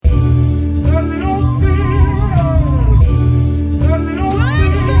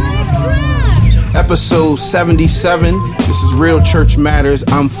episode 77. This is Real Church Matters.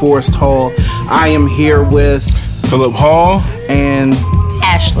 I'm Forrest Hall. I am here with Philip Hall and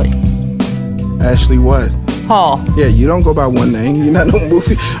Ashley. Ashley what? Hall. Yeah, you don't go by one name. You're not no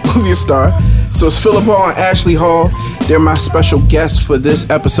movie star. So it's Philip Hall and Ashley Hall. They're my special guests for this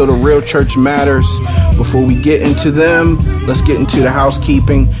episode of Real Church Matters. Before we get into them, let's get into the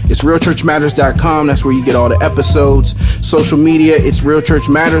housekeeping. It's realchurchmatters.com. That's where you get all the episodes. Social media, it's Real Church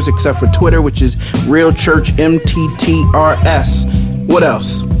Matters, except for Twitter, which is Real Church MTTRS. What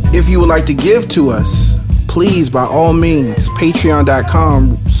else? If you would like to give to us, please, by all means,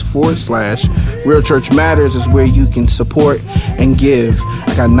 patreon.com/Real Church Matters is where you can support and give.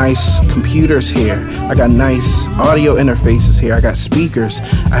 I got nice computers here. I got nice audio interfaces here. I got speakers.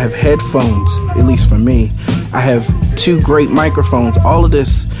 I have headphones, at least for me. I have 2 great microphones. All of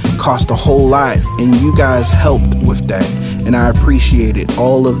this cost a whole lot, and you guys helped with that, and I appreciate it.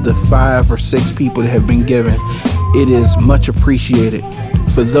 All of the 5 or 6 people that have been given, it is much appreciated.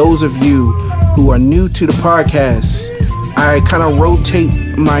 For those of you who are new to the podcast, I kind of rotate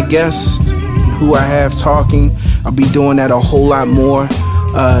my guests who I have talking. I'll be doing that a whole lot more.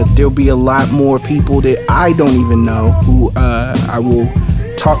 There'll be a lot more people that I don't even know who I will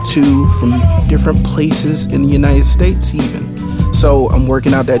talk to from different places in the United States even. So I'm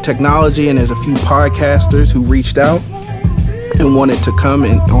working out that technology, and there's a few podcasters who reached out and wanted to come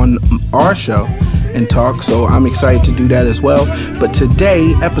in on our show and talk, so I'm excited to do that as well. But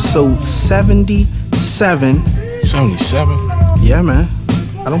today, episode 77. 77? Yeah, man.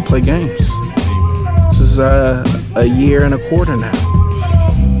 I don't play games. This is a year and a quarter now.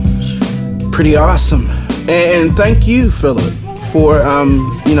 Pretty awesome. And thank you, Philip, for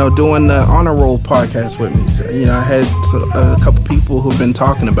doing the Honor Roll podcast with me. So, I had a couple people who've been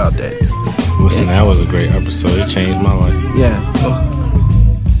talking about that. Listen, that was a great episode. It changed my life. Yeah. Well,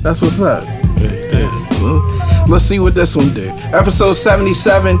 that's what's up. Well, let's see what this one do. Episode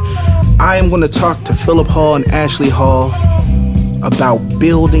 77. I am going to talk to Philip Hall and Ashley Hall about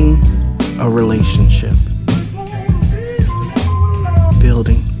building a relationship.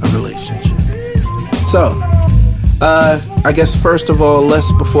 Building a relationship. So, I guess first of all,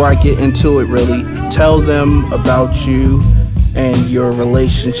 before I get into it really, tell them about you and your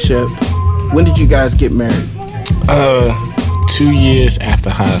relationship. When did you guys get married? 2 years after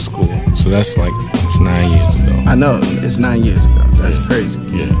high school. So it's 9 years ago. I know, it's 9 years ago. That's crazy.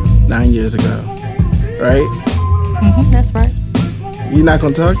 Yeah. 9 years ago. Right? That's right. You're not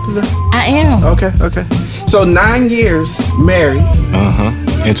going to talk to them? I am. Okay. So 9 years married.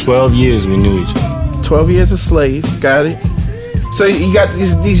 And 12 years we knew each other. 12 years a slave. Got it. So you got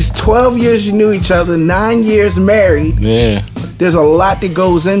these 12 years you knew each other, 9 years married. Yeah. There's a lot that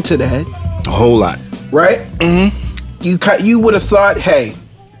goes into that. A whole lot. Right? Mm-hmm. You would have thought, hey,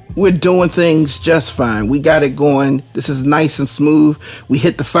 we're doing things just fine. We got it going. This is nice and smooth. We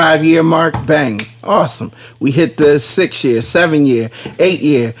hit the 5-year mark. Bang. Awesome. We hit the 6-year, 7-year,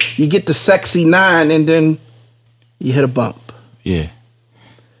 8-year. You get the sexy 9, and then you hit a bump. Yeah.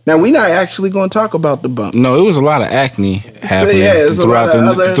 Now, we're not actually going to talk about the bump. No, it was a lot of acne happening throughout the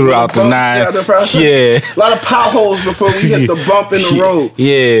 9. Yeah. A lot of potholes before we hit the bump in the road.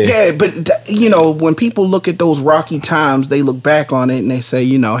 Yeah. Yeah, but, when people look at those rocky times, they look back on it and they say,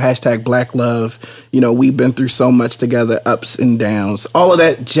 hashtag Black Love. We've been through so much together, ups and downs, all of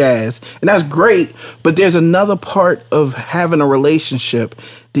that jazz. And that's great, but there's another part of having a relationship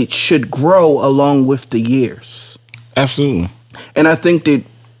that should grow along with the years. Absolutely. And I think that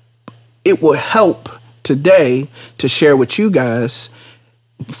it will help today to share with you guys,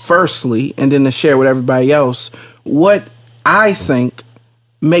 firstly, and then to share with everybody else, what I think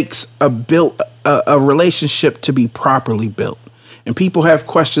makes a relationship to be properly built. And people have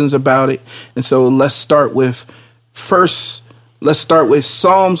questions about it. And so let's start with Psalms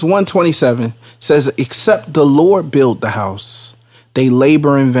 127 says, except the Lord build the house, they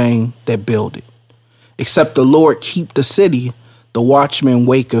labor in vain that build it. Except the Lord keep the city, the watchman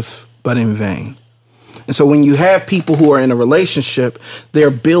waketh but in vain. And so when you have people who are in a relationship,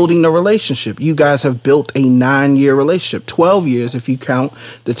 they're building the relationship. You guys have built a 9-year relationship, 12 years if you count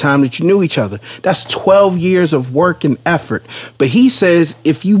the time that you knew each other. That's 12 years of work and effort. But he says,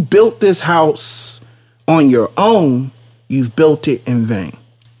 if you built this house on your own, you've built it in vain.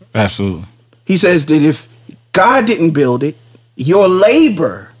 Absolutely. He says that if God didn't build it, your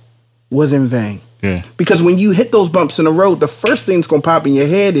labor was in vain. Yeah. Because when you hit those bumps in the road, the first thing that's going to pop in your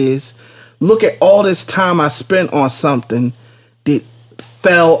head is, look at all this time I spent on something that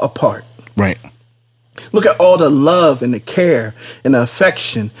fell apart. Right. Look at all the love and the care and the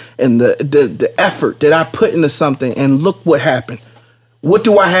affection and the effort that I put into something, and look what happened. What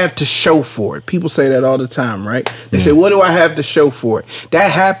do I have to show for it? People say that all the time, right? They say, what do I have to show for it?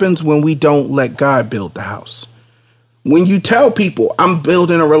 That happens when we don't let God build the house. When you tell people I'm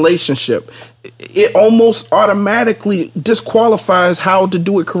building a relationship, it almost automatically disqualifies how to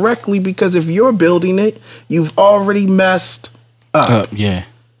do it correctly, because if you're building it, you've already messed up. Yeah.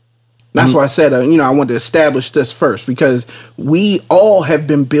 That's why I said, I want to establish this first, because we all have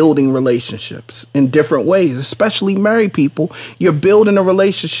been building relationships in different ways, especially married people. You're building a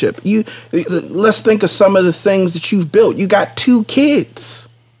relationship. Let's think of some of the things that you've built. You got 2 kids.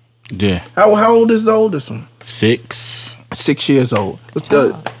 Yeah. How old is the oldest one? 6. 6 years old. What's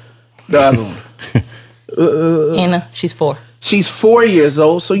the other one? Anna, she's 4. She's 4 years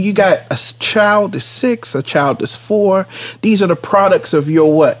old. So you got a child that's 6, a child that's 4. These are the products of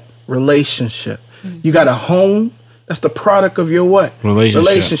your what? Relationship. You got a home. That's the product of your what?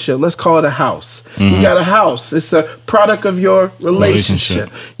 Relationship. Let's call it a house. You got a house. It's a product of your relationship.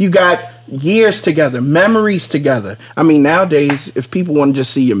 You got years together, memories together. I mean, nowadays, if people want to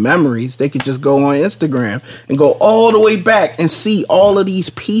just see your memories, they could just go on Instagram and go all the way back and see all of these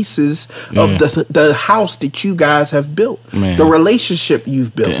pieces of the house that you guys have built. Man. The relationship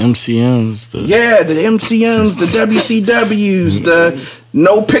you've built. The MCMs. The MCMs, the WCWs, the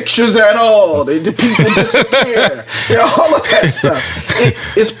no pictures at all. The people disappear. All of that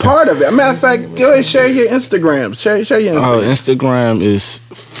stuff. It's part of it. As a matter of fact, go ahead, share your Instagram. Share your Instagram. Instagram is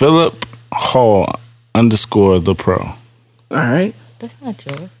Philip Hall _the pro. All right. That's not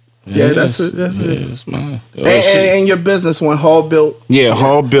yours. Yeah, that's it. That's mine. And your business one, Hall Built. Yeah,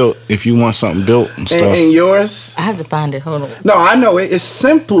 Hall Built. If you want something built and stuff. And yours? I have to find it. Hold on. No, I know it. It's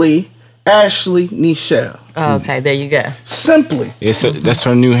simply Ashley Nichelle. Oh, okay, there you go. Simply. That's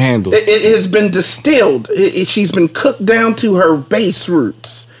her new handle. It has been distilled. She's been cooked down to her base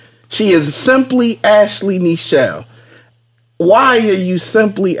roots. She is simply Ashley Nichelle. Why are you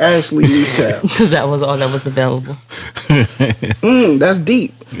simply Ashley Nichelle? Because that was all that was available. That's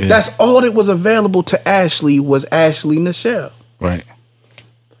deep. Yeah. That's all that was available to Ashley was Ashley Nichelle. Right.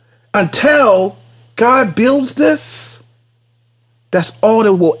 Until God builds this, that's all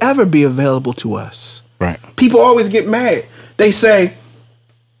that will ever be available to us. Right. People always get mad. They say,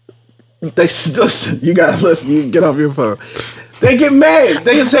 listen, you gotta listen, you get off your phone. They get mad.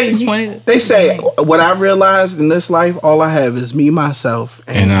 They say, what I realized in this life, all I have is me, myself,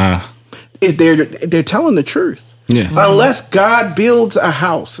 and they're telling the truth. Yeah. Unless God builds a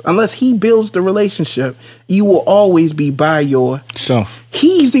house, unless He builds the relationship, you will always be by yourself.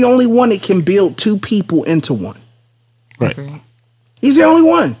 He's the only one that can build 2 people into one. Right. He's the only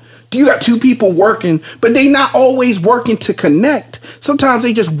one. You got 2 people working, but they not always working to connect. Sometimes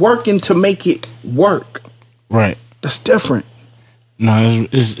they just working to make it work. Right. That's different. No,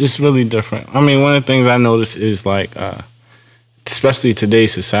 it's really different. I mean, one of the things I notice is like, especially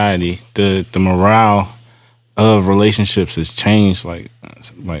today's society, the morale of relationships has changed like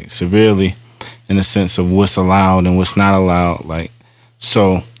severely in the sense of what's allowed and what's not allowed. Like,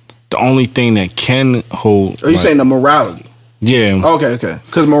 so the only thing that can hold. Are you saying the morality? Yeah. Okay.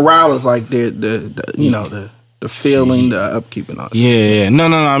 Because morale is like the feeling, the upkeep and all that. Yeah. No.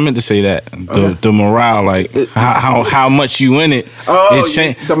 I meant to say that the morale, like how much you in it.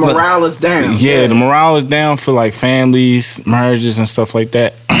 The morale is down. Yeah, the morale is down for like families, marriages, and stuff like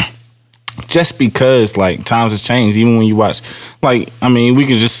that. Just because like times have changed, even when you watch, like, I mean, we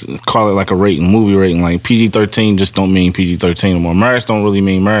could just call it like a movie rating. Like PG-13 just don't mean PG-13 no more. Marriage don't really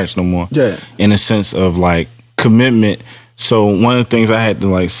mean marriage no more. Yeah. In a sense of like commitment. So one of the things I had to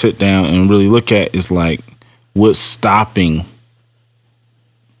like sit down and really look at is like what's stopping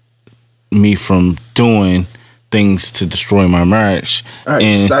me from doing things to destroy my marriage. All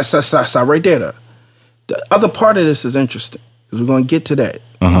right, stop right there. Though. The other part of this is interesting because we're going to get to that.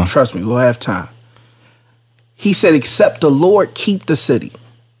 Trust me, we'll have time. He said, except the Lord keep the city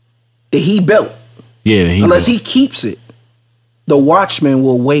that He built. Yeah, unless He keeps it, the watchman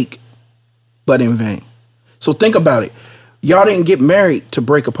will wake, but in vain. So think about it. Y'all didn't get married to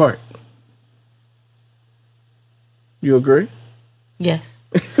break apart. You agree? Yes.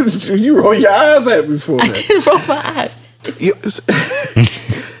 You roll your eyes at me for that. I didn't roll my eyes.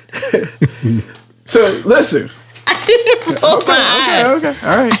 So listen. I didn't roll my eyes. Okay.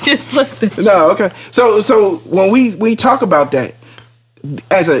 All right. I just looked at No, okay. So when we talk about that,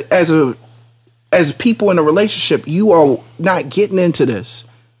 as people in a relationship, you are not getting into this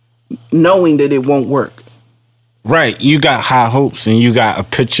knowing that it won't work. Right. You got high hopes and you got a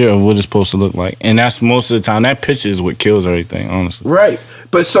picture of what it's supposed to look like. And that's most of the time, that picture is what kills everything, honestly. Right.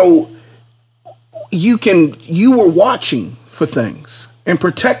 But so you were watching for things and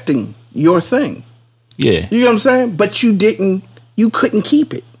protecting your thing. Yeah. You know what I'm saying? But you didn't you couldn't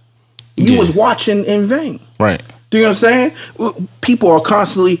keep it. You was watching in vain. Right. Do you know what I'm saying? People are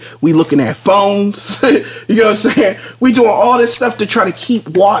constantly, we looking at phones. You know what I'm saying? We doing all this stuff to try to keep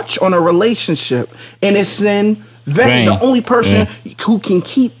watch on a relationship. And it's in vain. The only person who can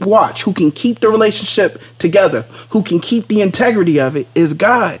keep watch, who can keep the relationship together, who can keep the integrity of it is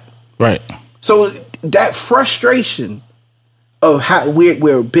God. Right. So that frustration of how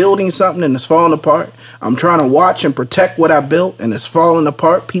we're building something and it's falling apart. I'm trying to watch and protect what I built and it's falling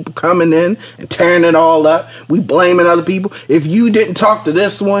apart. People coming in and tearing it all up. We blaming other people. If you didn't talk to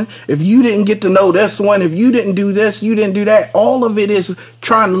this one, if you didn't get to know this one, if you didn't do this, you didn't do that. All of it is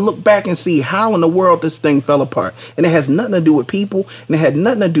trying to look back and see how in the world this thing fell apart. And it has nothing to do with people and it had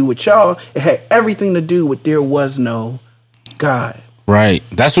nothing to do with y'all. It had everything to do with there was no God. Right.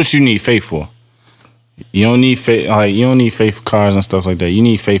 That's what you need faith for. You don't need faith, you don't need faith for cars and stuff like that. You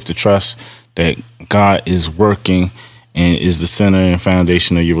need faith to trust that God is working and is the center and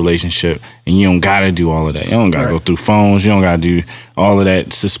foundation of your relationship. And you don't gotta do all of that. You don't gotta go through phones. You don't gotta do all of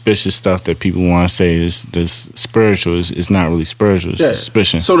that suspicious stuff that people want to say is spiritual. It's not really spiritual. It's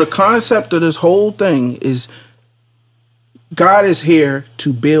suspicion. So the concept of this whole thing is God is here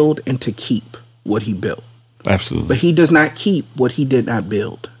to build and to keep what He built. Absolutely. But He does not keep what He did not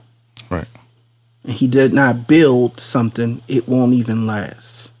build. Right. And He did not build something, it won't even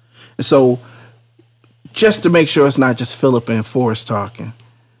last. And so, just to make sure it's not just Philip and Forrest talking.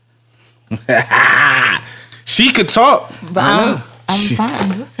 She could talk. But I'm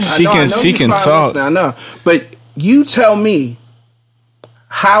fine. Listen. She can talk. I know. But you tell me,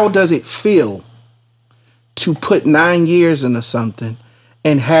 how does it feel to put 9 years into something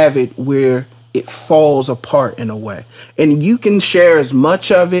and have it where it falls apart in a way? And you can share as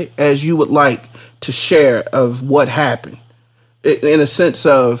much of it as you would like to share of what happened, in a sense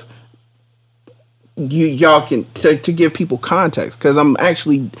of y'all can to give people context, because I'm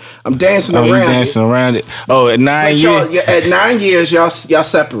dancing around. You dancing around it. Oh, at 9 years. At 9 years, y'all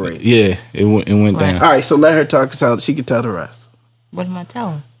separated. Yeah, it went down. All right, so let her talk so she can tell the rest. What am I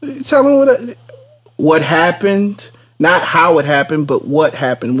telling? Tell them what happened, not how it happened, but what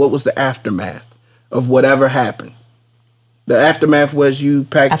happened. What was the aftermath of whatever happened? The aftermath was you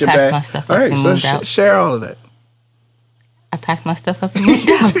packed your bag. My stuff all up right, and so moved out. Share all of that. I packed my stuff up and moved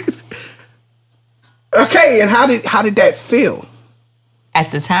out. Okay, and how did that feel?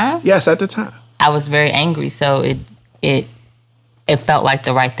 At the time? Yes, at the time. I was very angry, so it felt like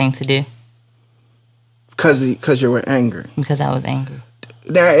the right thing to do. Because you were angry. Because I was angry.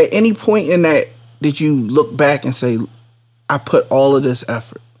 Now, at any point in that, did you look back and say, I put all of this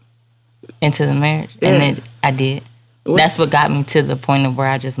effort into the marriage? Yeah. And then I did. That's what got me to the point of where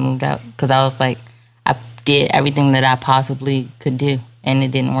I just moved out. Because I was like, I did everything that I possibly could do, and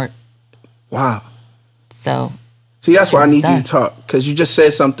it didn't work. Wow. So. See, that's why I need you to talk, because you just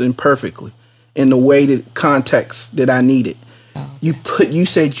said something perfectly in the way, that context that I needed. Oh, okay. You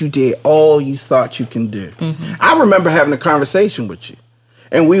said you did all you thought you can do. Mm-hmm. I remember having a conversation with you,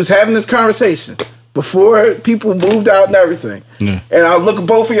 and we was having this conversation before people moved out and everything. Yeah. And I looked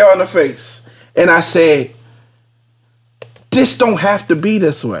both of y'all in the face, and I said, this don't have to be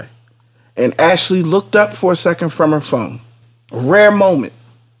this way. And Ashley looked up for a second from her phone. A rare moment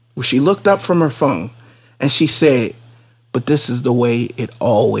where she looked up from her phone and she said, but this is the way it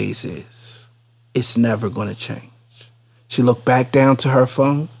always is. It's never going to change. She looked back down to her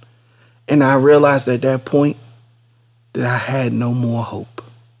phone, and I realized at that point that I had no more hope.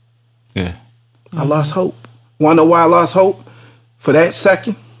 Yeah. I lost hope. Want to know why I lost hope? For that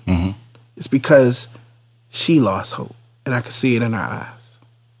second, it's because she lost hope. And I could see it in her eyes.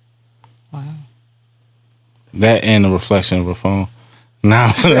 Wow. That and the reflection of her phone.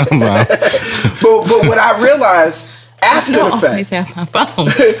 Nah, but what I realized after the fact, have my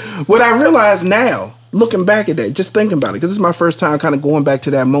phone. What I realize now, looking back at that, just thinking about it, because this is my first time kind of going back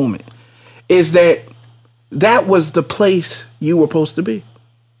to that moment, is that was the place you were supposed to be.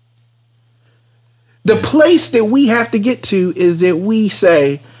 The place that we have to get to is that we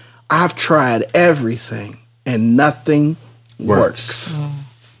say, I've tried everything and nothing works.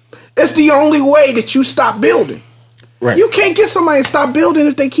 It's the only way that you stop building. Right. You can't get somebody to stop building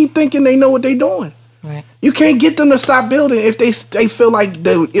if they keep thinking they know what they're doing. Right. You can't get them to stop building if they feel like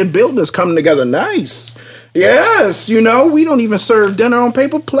the building is coming together nice. Yes, we don't even serve dinner on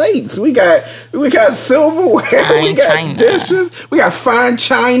paper plates. We got silverware, we got china. Dishes, we got fine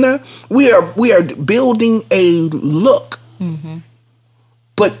china. We are building a look. Mm-hmm.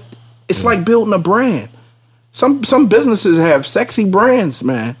 But it's like building a brand. Some businesses have sexy brands,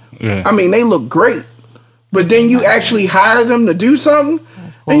 man. Yeah. I mean, they look great. But then you actually hire them to do something,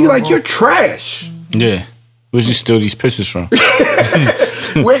 and you're like, you're trash. Yeah. Where'd you steal these pictures from?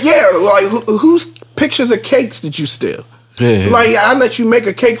 Whose pictures of cakes did you steal? Yeah. Like, I let you make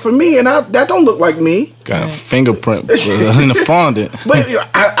a cake for me, and that don't look like me. Got a fingerprint in the fondant. But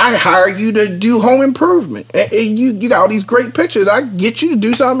I hired you to do home improvement, and you got all these great pictures. I get you to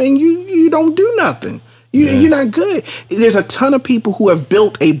do something, and you don't do nothing. You're not good. There's a ton of people who have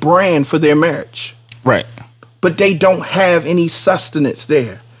built a brand for their marriage. Right. But they don't have any sustenance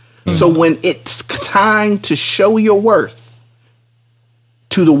there. Mm-hmm. So when it's time to show your worth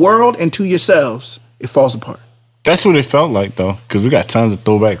to the world and to yourselves, it falls apart. That's what it felt like, though, because we got tons of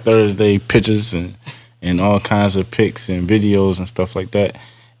Throwback Thursday pictures and all kinds of pics and videos and stuff like that.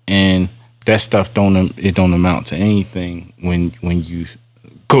 And that stuff don't amount to anything when you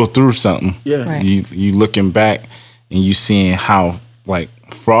go through something. Yeah. Right. You looking back and you seeing how like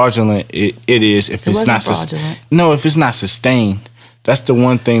fraudulent it is if it's not if it's not sustained. That's the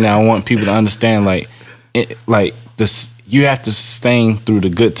one thing that I want people to understand. Like this, you have to sustain through the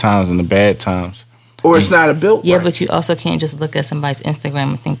good times and the bad times, or it's not a built. Yeah, right. but you also can't just look at somebody's Instagram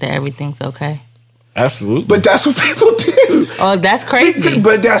and think that everything's okay. Absolutely. But that's what people do. Oh, that's crazy.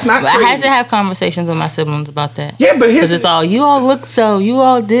 But that's not crazy. I had to have conversations with my siblings about that. Yeah, but because it's all, you all look so, you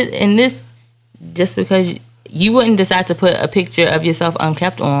all did, and this, just because you wouldn't decide to put a picture of yourself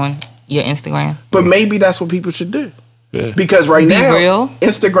unkept on your Instagram. But maybe that's what people should do. Yeah. Because right now, real.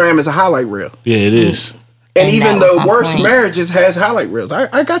 Instagram is a highlight reel. Yeah, it is. And even the worst marriages has highlight reels.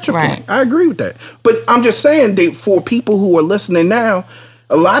 I got your point. I agree with that. But I'm just saying that for people who are listening now,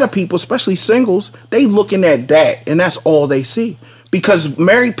 a lot of people, especially singles, they looking at that and that's all they see. Because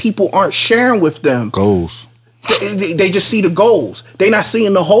married people aren't sharing with them goals. They just see the goals. They're not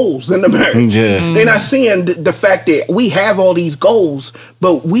seeing the holes in the marriage. Yeah. They're not seeing the fact that we have all these goals,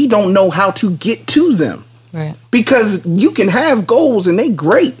 but we don't know how to get to them. Right. Because you can have goals and they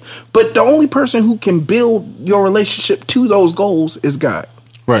great, but the only person who can build your relationship to those goals is God.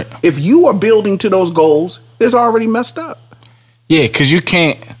 Right. If you are building to those goals, it's already messed up. Yeah, because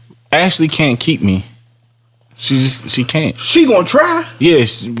Ashley can't keep me. She can't. She gonna try. Yeah,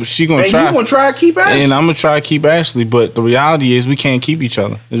 she gonna and try. And you gonna try to keep Ashley. And I'm gonna try to keep Ashley, but the reality is we can't keep each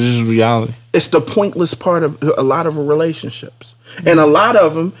other. It's just reality. It's the pointless part of a lot of relationships. And a lot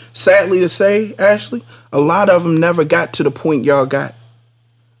of them, sadly to say, Ashley, a lot of them never got to the point y'all got.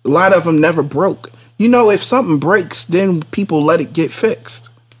 A lot of them never broke. You know, if something breaks, then people let it get fixed.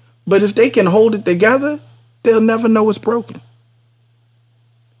 But if they can hold it together, they'll never know it's broken.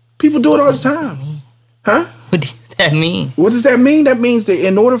 People do it all the time. Huh? What does that mean? What does that mean? That means that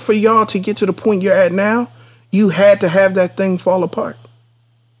in order for y'all to get to the point you're at now, you had to have that thing fall apart.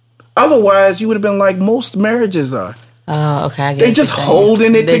 Otherwise, you would have been like most marriages are. Oh, okay. I get they just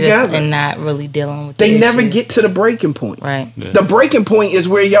holding it together and not really dealing with. They never get to the breaking point. Right. Yeah. The breaking point is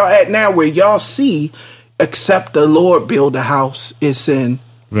where y'all at now, where y'all see, except the Lord build a house, it's in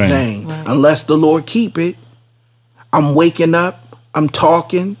vain. Right. Unless the Lord keep it. I'm waking up. I'm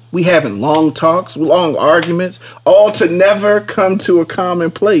talking. We having long talks, long arguments, all to never come to a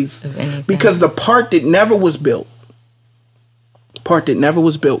common place. Because the part that never was built,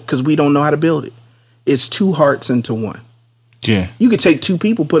 because we don't know how to build it, is two hearts into one. Yeah. You could take two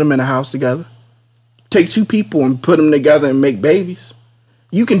people, put them in a house together. Take two people and put them together and make babies.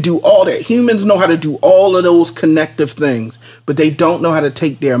 You can do all that. Humans know how to do all of those connective things, but they don't know how to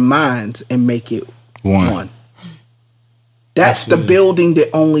take their minds and make it one. That's the building that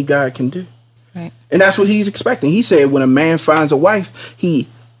only God can do. Right. And that's what he's expecting. He said when a man finds a wife, he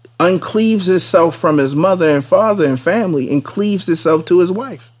uncleaves himself from his mother and father and family and cleaves himself to his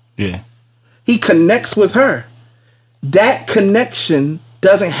wife. Yeah. He connects with her. That connection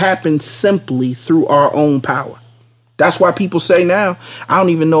doesn't happen simply through our own power. That's why people say now, I don't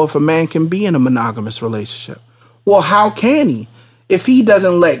even know if a man can be in a monogamous relationship. Well, how can he? If he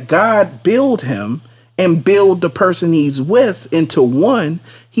doesn't let God build him and build the person he's with into one,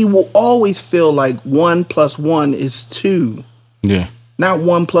 he will always feel like 1 + 1 is 2. Yeah. Not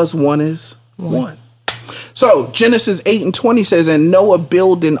 1 + 1 is 1. So Genesis 8:20 says, and Noah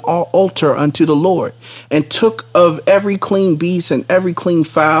built an altar unto the Lord, and took of every clean beast and every clean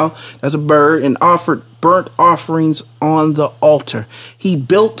fowl, that's a bird, and offered burnt offerings on the altar. He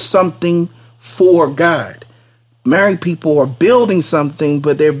built something for God. Married people are building something,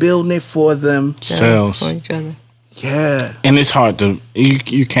 but they're building it for themselves. For each other. Yeah. And it's hard to,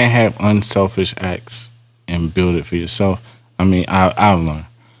 you can't have unselfish acts and build it for yourself. I mean, I've learned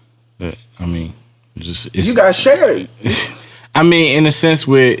that, I mean, just it's, you got to share it. I mean, in a sense,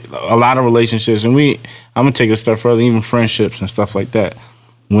 with a lot of relationships, and I'm going to take it a step further, even friendships and stuff like that.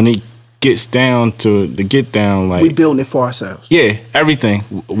 When it gets down to the get down, like We building it for ourselves. yeah, everything,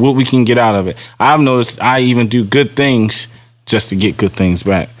 what we can get out of it. I've noticed I even do good things just to get good things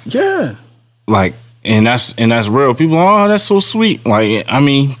back. Yeah. Like, and that's real. People, oh, that's so sweet. Like, I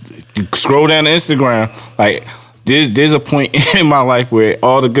mean, you scroll down to Instagram, like there's a point in my life where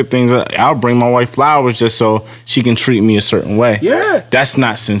all the good things, I'll bring my wife flowers just so she can treat me a certain way. Yeah. That's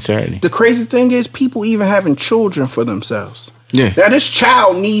not sincerity. The crazy thing is people even having children for themselves. Yeah. Now this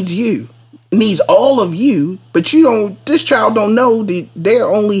child needs you, needs all of you, but this child don't know that they're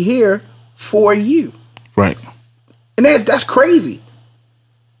only here for you. Right. And that's crazy.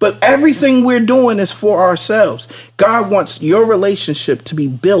 But everything we're doing is for ourselves. God wants your relationship to be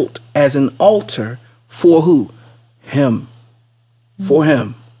built as an altar for who? Him. For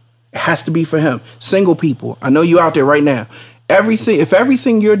him. It has to be for him. Single people, I know you out there right now. If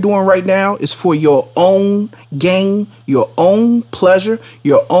everything you're doing right now is for your own gain, your own pleasure,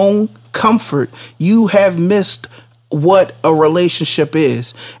 your own comfort, you have missed what a relationship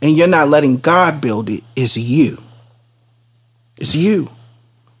is. And you're not letting God build it. It's you. It's you.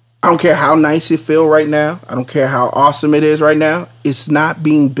 I don't care how nice it feels right now. I don't care how awesome it is right now. It's not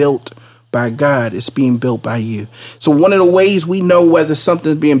being built by God. It's being built by you. So one of the ways we know whether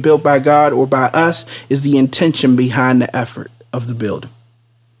something's being built by God or by us is the intention behind the effort of the building.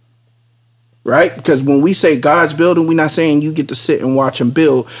 Right? Because when we say God's building, we're not saying you get to sit and watch him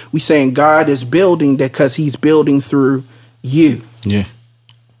build. We're saying God is building because he's building through you. Yeah.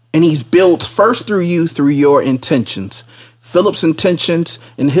 And he's built first through you, through your intentions. Philip's intentions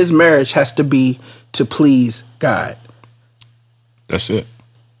in his marriage has to be to please God. That's it.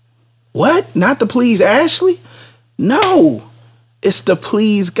 What? Not to please Ashley? No. It's to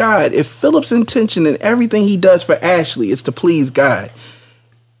please God. If Philip's intention in everything he does for Ashley is to please God,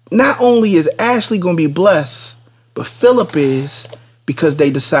 not only is Ashley going to be blessed, but Philip is, because they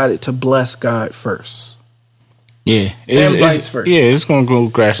decided to bless God first. Yeah. And vice versa. Yeah, it's going to go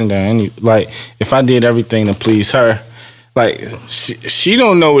crashing down. Like, if I did everything to please her, like, she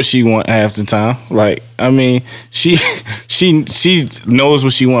don't know what she want half the time. Like, I mean, she knows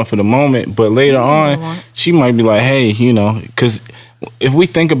what she want for the moment, but later on, she might be like, hey, because if we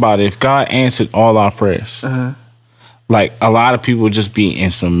think about it, if God answered all our prayers, like, a lot of people just be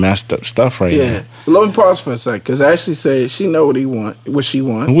in some messed up stuff right now. Let me pause for a second, because Ashley said she know what she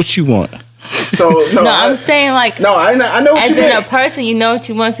want. What you want? So I'm saying, like, no, I know what as you mean. a person, you know what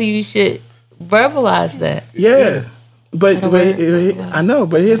you want, so you should verbalize that. Yeah. But I know,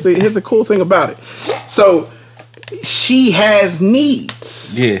 but here's the cool thing about it. So she has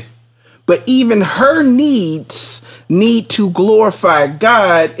needs. Yeah. But even her needs need to glorify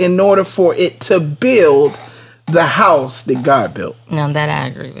God in order for it to build the house that God built. No, that I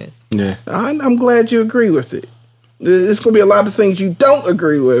agree with. Yeah. I'm glad you agree with it. There's going to be a lot of things you don't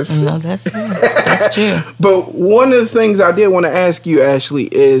agree with. No, that's true. That's true. But one of the things I did want to ask you, Ashley,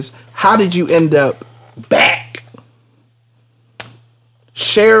 is how did you end up back?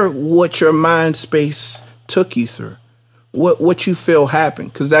 Share what your mind space took you through. What you feel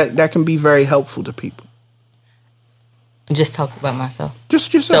happened, because that can be very helpful to people. Just talk about myself.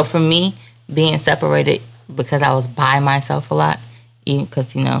 Just yourself. So for me, being separated because I was by myself a lot,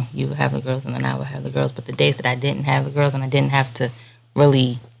 because you would have the girls and then I would have the girls, but the days that I didn't have the girls and I didn't have to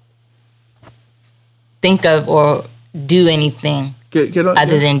really think of or do anything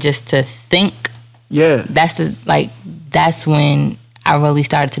other than just to think. Yeah. That's when I really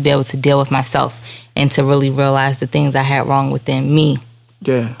started to be able to deal with myself and to really realize the things I had wrong within me.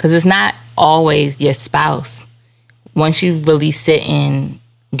 Yeah. Because it's not always your spouse. Once you really sit and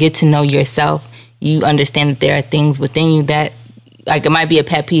get to know yourself, you understand that there are things within you that, like, it might be a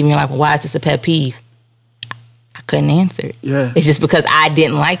pet peeve, and you're like, well, why is this a pet peeve? I couldn't answer it. Yeah. It's just because I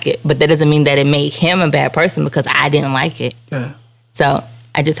didn't like it. But that doesn't mean that it made him a bad person because I didn't like it. Yeah. So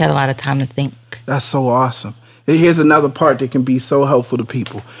I just had a lot of time to think. That's so awesome. Here's another part that can be so helpful to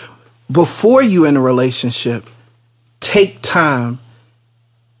people. Before you in a relationship, take time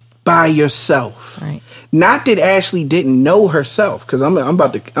by yourself. Right. Not that Ashley didn't know herself, because I'm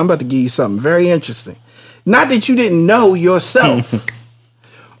about to give you something very interesting. Not that you didn't know yourself,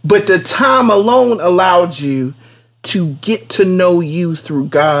 but the time alone allowed you to get to know you through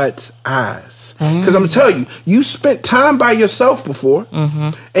God's eyes. Because I'm going to tell you, you spent time by yourself before,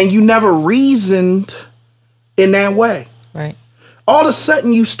 and you never reasoned in that way. Right. All of a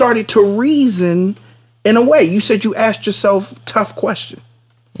sudden, you started to reason in a way. You said you asked yourself tough questions.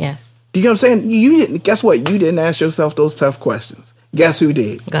 Yes. Do you know what I'm saying? You didn't. Guess what? You didn't ask yourself those tough questions. Guess who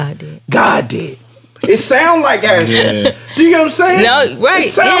did? God did. God did. It sound like Ashley. Yeah. Do you get what I'm saying? No, right. It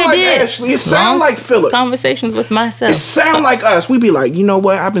sound like it did. Ashley. It sound like Philip. Conversations with myself. It sound like us. We be like, you know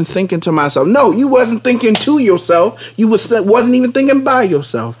what? I've been thinking to myself. No, you wasn't thinking to yourself. You wasn't even thinking by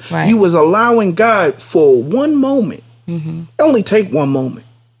yourself. Right. You was allowing God for one moment. It only take one moment.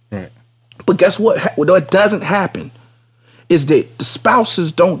 Right. But guess what? What doesn't happen is that the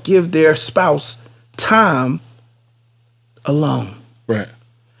spouses don't give their spouse time alone. Right.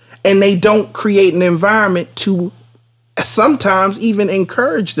 And they don't create an environment to sometimes even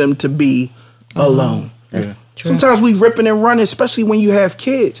encourage them to be alone. Yeah. Sometimes we ripping and running, especially when you have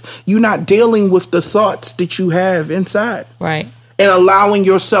kids. You're not dealing with the thoughts that you have inside. Right. And allowing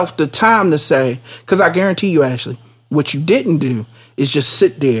yourself the time to say, because I guarantee you, Ashley, what you didn't do is just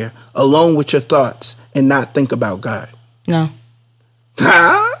sit there alone with your thoughts and not think about God. No.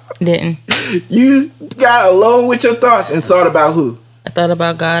 Huh? Didn't. You got alone with your thoughts and thought about who? I thought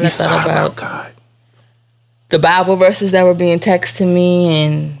about God. You I thought about God. the Bible verses that were being texted to me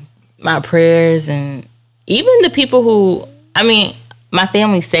and my prayers, and even the people who, I mean, my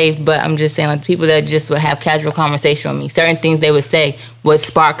family's saved, but I'm just saying, like, people that just would have casual conversation with me, certain things they would say would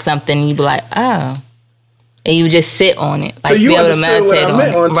spark something, and you'd be like, oh. And you would just sit on it. Like, So you be able to understood what meditate I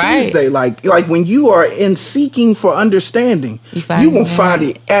meant on right. Tuesday. Like when you are in seeking for understanding, you're going to find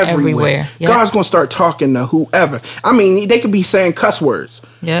it everywhere. Yep. God's going to start talking to whoever. I mean, they could be saying cuss words.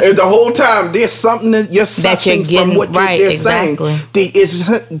 Yep. And the whole time, there's something that you're sussing from what they're exactly. saying.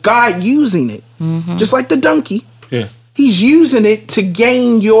 It's God using it. Just like the donkey. Yeah. He's using it to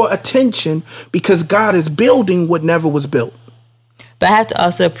gain your attention because God is building what never was built. But I have to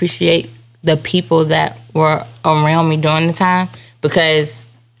also appreciate the people that were around me during the time, because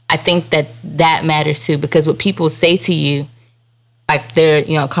I think that matters too. Because what people say to you, like their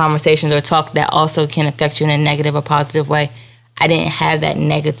conversations or talk that also can affect you in a negative or positive way. I didn't have that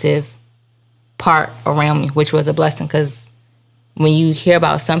negative part around me, which was a blessing. Because when you hear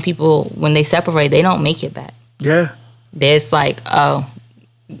about some people, when they separate, they don't make it back. Yeah. There's like, oh,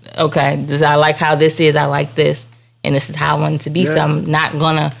 okay, I like how this is. I like this, and this is how I want it to be. Yeah. So I'm not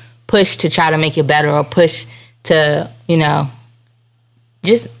gonna push to try to make it better or push to,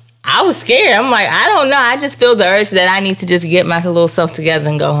 just, I was scared. I'm like, I don't know. I just feel the urge that I need to just get my little self together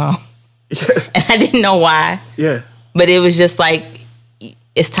and go home. And I didn't know why. Yeah. But it was just like,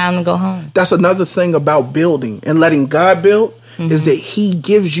 it's time to go home. That's another thing about building and letting God build is that he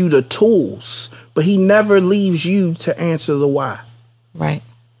gives you the tools, but he never leaves you to answer the why. Right.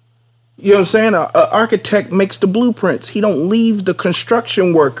 You know what I'm saying? An architect makes the blueprints. He don't leave the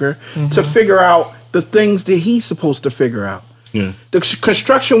construction worker to figure out the things that he's supposed to figure out. Yeah. The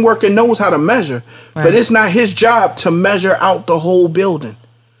construction worker knows how to measure, but it's not his job to measure out the whole building.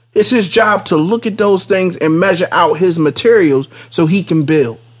 It's his job to look at those things and measure out his materials so he can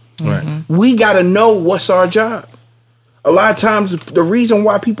build. Right. We got to know what's our job. A lot of times, the reason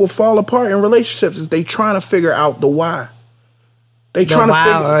why people fall apart in relationships is they trying to figure out the why. They trying to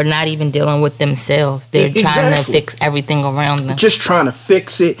figure, or not even dealing with themselves. They're trying to fix everything around them. Just trying to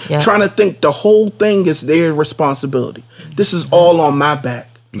fix it. Yep. Trying to think the whole thing is their responsibility. This is all on my back.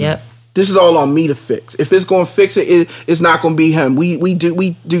 Yep. This is all on me to fix. If it's going to fix it, it's not going to be him. We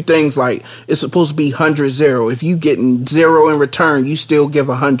do things like it's supposed to be 100-0. If you getting 0 in return, you still give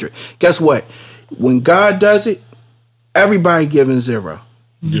 100. Guess what? When God does it, everybody giving 0.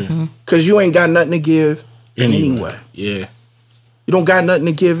 Yeah. Because you ain't got nothing to give anyway. Yeah. You don't got nothing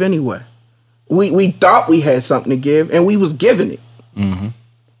to give anyway. We thought we had something to give, and we was giving it. Mm-hmm.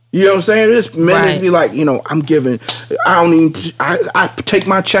 You know what I'm saying? This men Right. just be like, I'm giving. I don't even. I take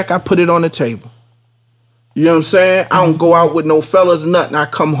my check, I put it on the table. You know what I'm saying? I don't go out with no fellas or nothing. I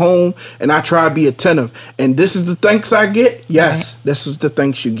come home and I try to be attentive. And this is the thanks I get? Yes, this is the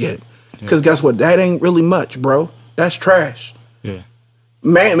thanks you get. Because guess what? That ain't really much, bro. That's trash. Yeah.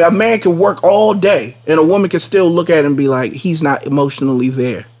 A man can work all day and a woman can still look at him and be like, he's not emotionally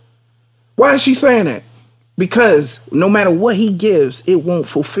there. Why is she saying that? Because no matter what he gives, it won't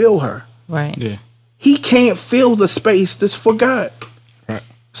fulfill her. Right. Yeah. He can't fill the space that's for God. Right.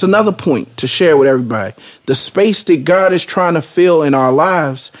 It's another point to share with everybody. The space that God is trying to fill in our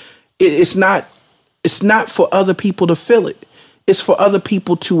lives, it's not for other people to fill it. It's for other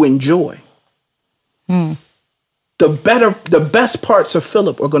people to enjoy. The best parts of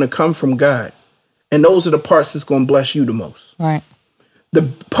Philip are going to come from God. And those are the parts that's going to bless you the most. Right. The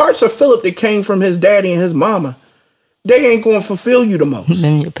parts of Philip that came from his daddy and his mama, they ain't going to fulfill you the most.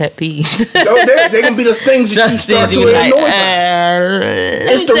 Then your pet peeves. They're going to be the things that you start to annoy by.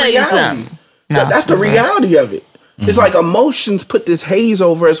 It's the reality. That's the reality of it. It's like emotions put this haze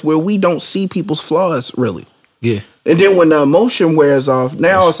over us where we don't see people's flaws, really. Yeah. And then when the emotion wears off,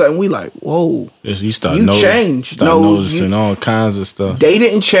 now all of a sudden we like, whoa, You start you changed. Start noticing all kinds of stuff. They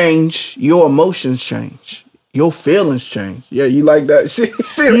didn't change. Your emotions change. Your feelings change. Yeah, you like that shit?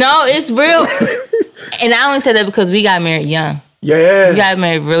 No, it's real. And I only said that because we got married young. Yeah. We got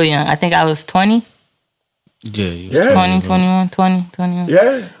married really young. I think I was 20. Yeah. 20, 21, 20, 21.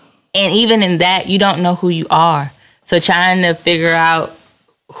 Yeah. And even in that, you don't know who you are. So trying to figure out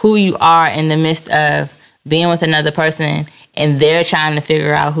who you are in the midst of being with another person and they're trying to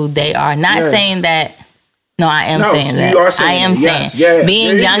figure out who they are. Not saying that. No, I am saying that. You are saying I am that. saying Yes.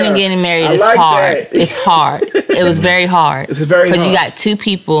 being young and getting married I is like hard. that. It's hard. It was very hard. It's very hard. Because you got two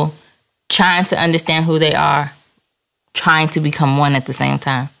people trying to understand who they are, trying to become one at the same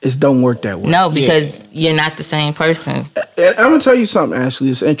time. It don't work that way. No, because you're not the same person. And I'm gonna tell you something, Ashley.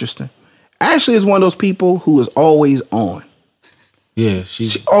 It's interesting. Ashley is one of those people who is always on. Yeah,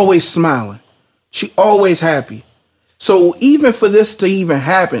 She's always smiling. She always happy. So even for this to even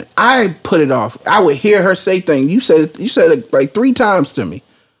happen, I put it off. I would hear her say things. You said it like 3 times to me,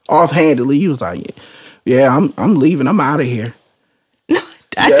 offhandedly. You was like, "Yeah, I'm leaving. I'm out of here."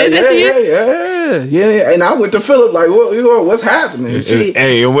 I said that to you? Yeah. And I went to Philip like, what's happening?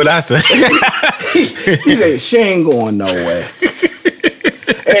 Hey, what I say? He said, she ain't going nowhere.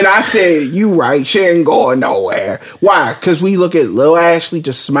 And I said, you right, she ain't going nowhere. Why? Because we look at Lil Ashley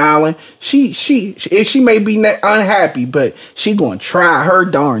just smiling. She may be unhappy, but she going to try her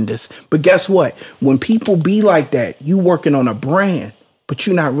darndest. But guess what? When people be like that, you working on a brand, but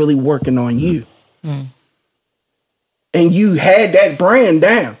you're not really working on you. Mm. And you had that brand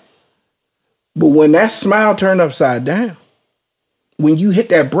down. But when that smile turned upside down, when you hit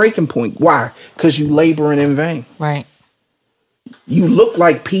that breaking point, why? Because you laboring in vain. Right. You look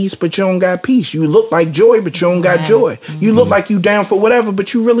like peace, but you don't got peace. You look like joy, but you don't got joy. Mm-hmm. You look like you down for whatever,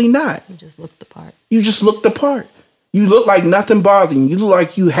 but you really not. You just look the part. You just look the part. You look like nothing bothering you. You look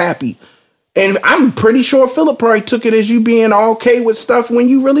like you happy. And I'm pretty sure Philip probably took it as you being okay with stuff when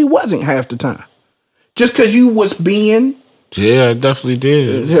you really wasn't half the time. Just because you was being. Yeah, I definitely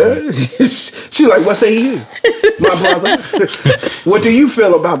did. She like, what say you, my brother? What do you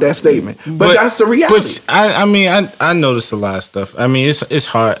feel about that statement? But that's the reality. But I noticed a lot of stuff. I mean, it's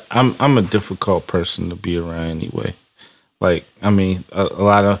hard. I'm a difficult person to be around anyway. Like, I mean, a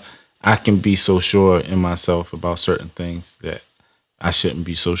lot of I can be so sure in myself about certain things that I shouldn't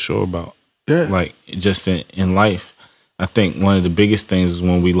be so sure about. Yeah. Like, just in life. I think one of the biggest things is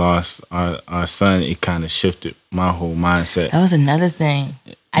when we lost our son, it kind of shifted my whole mindset. That was another thing.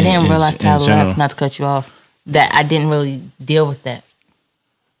 I didn't realize till left, not to cut you off, that I didn't really deal with that.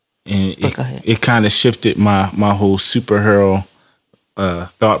 And go ahead. It kind of shifted my whole superhero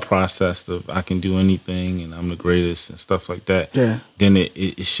thought process of I can do anything and I'm the greatest and stuff like that. Yeah. Then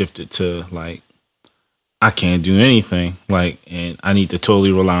it shifted to like, I can't do anything, like, and I need to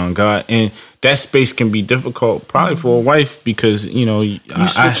totally rely on God. And that space can be difficult, probably for a wife, because, you know, you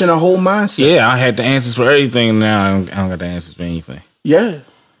switching a whole mindset. Yeah, I had the answers for everything. Now I don't got the answers for anything. Yeah.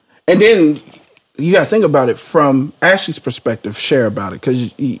 And then you got to think about it from Ashley's perspective, share about it,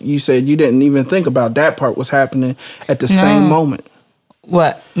 because you said you didn't even think about that part was happening at the same moment.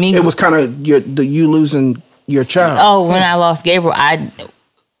 What? Me? It was kind of you losing your child. Oh, when I lost Gabriel, I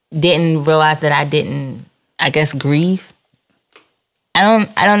didn't realize that I didn't, I guess, grieve. I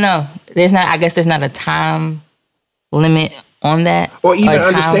don't know. I guess there's not a time limit on that. Or even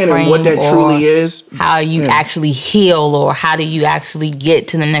understanding what that truly is. How you actually heal, or how do you actually get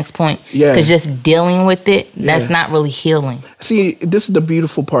to the next point. Yeah. Because just dealing with it, that's not really healing. See, this is the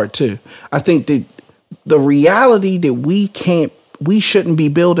beautiful part too. I think that the reality that we shouldn't be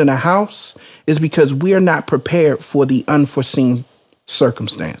building a house is because we are not prepared for the unforeseen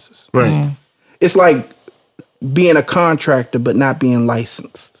circumstances. Right. Mm. It's like being a contractor but not being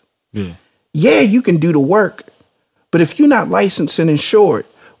licensed. Yeah. Yeah, you can do the work, but if you're not licensed and insured,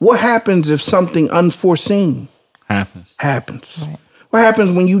 what happens if something unforeseen happens? Right. What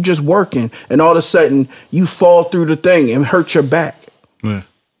happens when you just working and all of a sudden you fall through the thing and hurt your back? Yeah.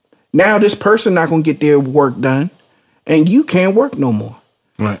 Now this person not going to get their work done and you can't work no more.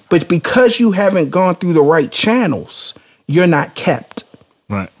 Right. But because you haven't gone through the right channels, you're not kept.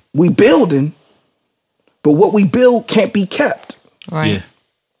 Right. We building, but what we build can't be kept. Right. Yeah.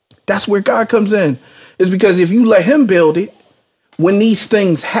 That's where God comes in. It's because if you let him build it, when these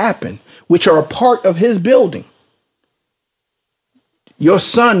things happen, which are a part of his building, your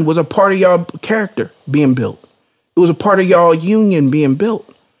son was a part of y'all character being built. It was a part of y'all union being built.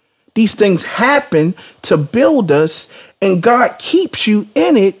 These things happen to build us, and God keeps you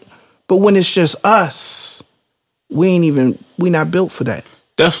in it. But when it's just us, we not built for that.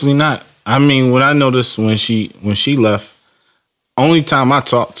 Definitely not. I mean, what I noticed when she left, only time I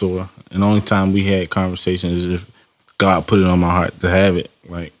talked to her and only time we had conversations is if God put it on my heart to have it.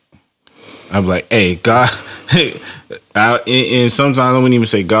 Like, I'd be like, hey, God. And sometimes I wouldn't even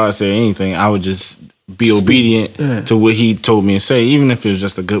say God said anything. I would just be obedient to what he told me to say, even if it was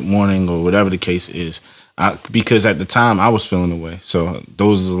just a good morning or whatever the case is. Because at the time I was feeling away. So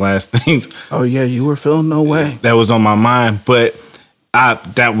those are the last things. Oh yeah, you were feeling no way. That was on my mind. But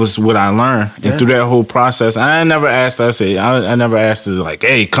that was what I learned. And through that whole process, I never asked her, I never asked her like,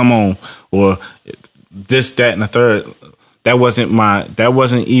 hey, come on, or this, that, and the third. That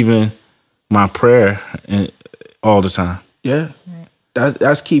wasn't even my prayer all the time. Yeah.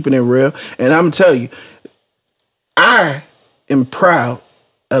 That's keeping it real. And I'm telling you, I am proud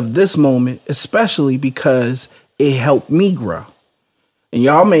of this moment, especially because it helped me grow. And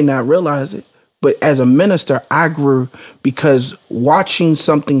y'all may not realize it, but as a minister, I grew because watching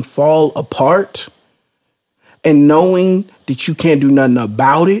something fall apart and knowing that you can't do nothing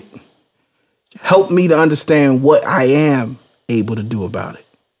about it helped me to understand what I am able to do about it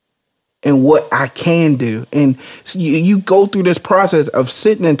and what I can do. And you go through this process of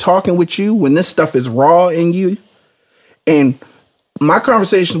sitting and talking with you when this stuff is raw in you. And my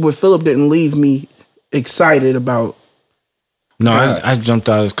conversations with Philip didn't leave me excited about. No, I jumped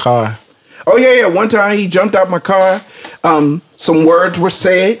out of his car. Oh, yeah. One time he jumped out my car. Some words were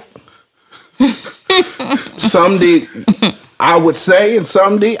said. Some did I would say and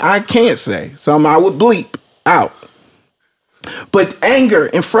some did I can't say. Some I would bleep out. But anger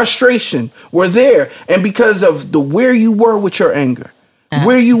and frustration were there. And because of where you were with your anger,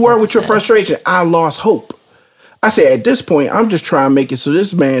 where you were with your frustration, I lost hope. I said, at this point, I'm just trying to make it so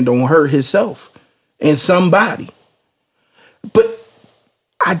this man don't hurt himself and somebody. But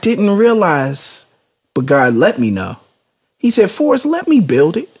I didn't realize, but God let me know. He said, Forrest, let me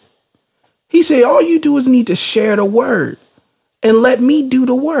build it. He said, all you do is need to share the word and let me do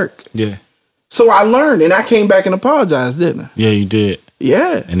the work. Yeah. So I learned and I came back and apologized, didn't I? Yeah, you did.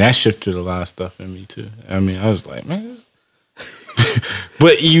 Yeah. And that shifted a lot of stuff in me too. I mean, I was like, man.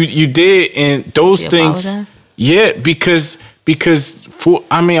 But you did, and those things. Apologize? Yeah, because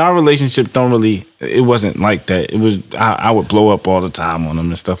our relationship it wasn't like that. It was, I would blow up all the time on him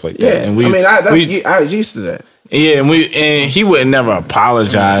and stuff like that. Yeah, and I was used to that. Yeah, and he would never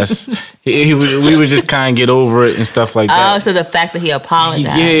apologize. we would just kind of get over it and stuff like that. Oh, so the fact that he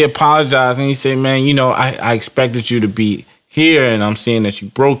apologized. He apologized, and he said, man, I expected you to be here, and I'm seeing that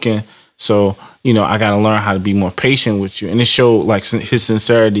you're broken. So, I got to learn how to be more patient with you. And it showed like his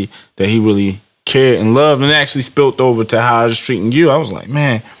sincerity that he really cared and loved, and it actually spilled over to how I was treating you. I was like,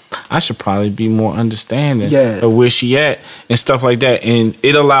 man, I should probably be more understanding of where she at and stuff like that. And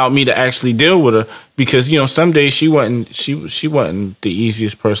it allowed me to actually deal with her because, some days she wasn't the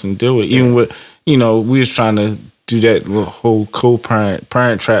easiest person to deal with. Even with, we was trying to do that little whole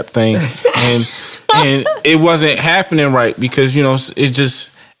parent trap thing. and it wasn't happening right because,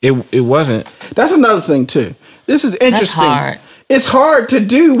 it wasn't. That's another thing too. This is interesting. That's hard. It's hard to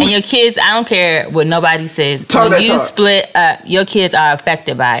do. And your kids, I don't care what nobody says. When you split up, your kids are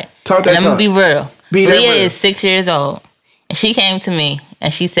affected by it. I'm going to be real. Leah is 6 years old. And she came to me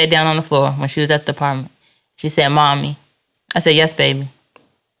and she sat down on the floor when she was at the apartment. She said, Mommy. I said, yes, baby.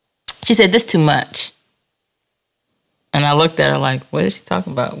 She said, this too much. And I looked at her like, what is she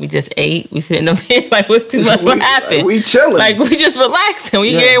talking about? We just ate. We sitting up here like, what's too much? What happened? We chilling. Like, we just relaxing.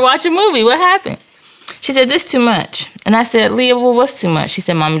 We get to watch a movie. What happened? She said, this too much. And I said, Leah, well, what's too much? She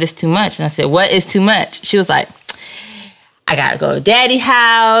said, Mommy, this too much. And I said, what is too much? She was like, I got to go to Daddy's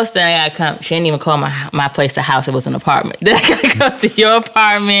house. Then I got to come. She didn't even call my place a house. It was an apartment. Then I got to come to your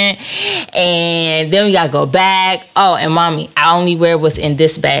apartment. And then we got to go back. Oh, and Mommy, I only wear what's in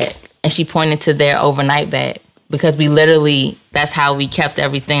this bag. And she pointed to their overnight bag. Because we literally, that's how we kept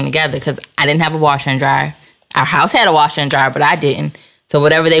everything together. Because I didn't have a washer and dryer. Our house had a washer and dryer, but I didn't. So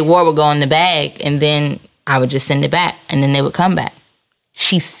whatever they wore would go in the bag, and then I would just send it back, and then they would come back.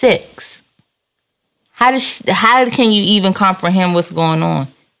 She's 6. How can you even comprehend what's going on?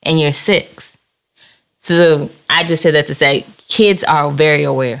 And you're 6. So I just said that to say, kids are very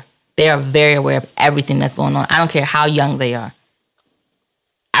aware. They are very aware of everything that's going on. I don't care how young they are.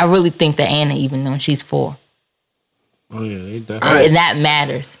 I really think that Anna even knows she's 4. Oh yeah, they definitely. And that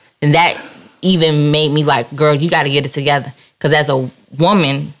matters. And that even made me like, girl, you got to get it together. Because as a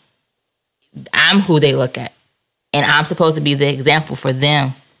woman, I'm who they look at. And I'm supposed to be the example for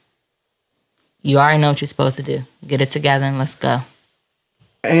them. You already know what you're supposed to do. Get it together and let's go.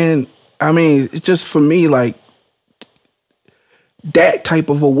 And, I mean, it's just for me, like, that type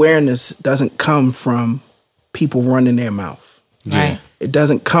of awareness doesn't come from people running their mouth. Right. It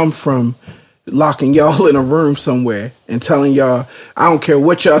doesn't come from locking y'all in a room somewhere and telling y'all, I don't care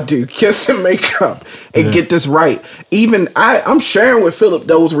what y'all do, kiss and make up and get this right. Even I'm sharing with Philip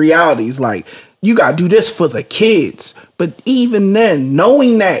those realities, like, you got to do this for the kids. But even then,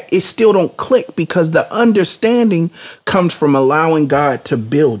 knowing that, it still don't click because the understanding comes from allowing God to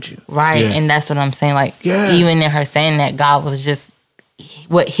build you. Right. And that's what I'm saying. Like, even in her saying that, God was just,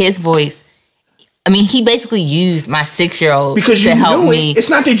 what his voice, I mean, he basically used my 6-year-old because to help me. It's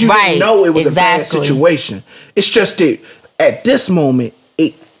not that you didn't know it was a bad situation. It's just that at this moment,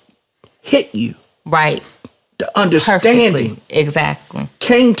 it hit you. Right. The understanding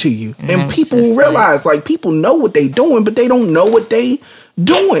came to you. And people realize, like, people know what they doing, but they don't know what they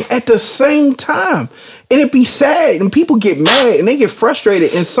doing at the same time. And it be sad, and people get mad, and they get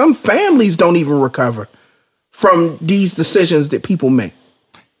frustrated, and some families don't even recover from these decisions that people make.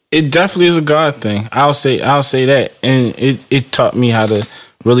 It definitely is a God thing. I'll say that. And it taught me how to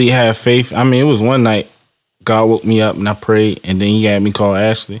really have faith. I mean, it was one night, God woke me up, and I prayed, and then he had me call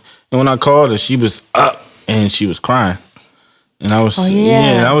Ashley. And when I called her, she was up. And she was crying, and I was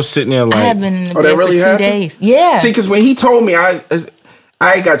I was sitting there like, I had been in the bed for 2 days. Yeah. See, because when he told me, I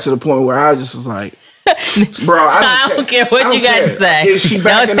got to the point where I just was like, bro, I don't care what you got to say. Is she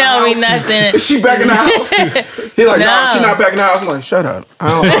back in the house? Don't tell me nothing. Is she back in the house? He's like, no, she's not back in the house. I'm like, shut up. I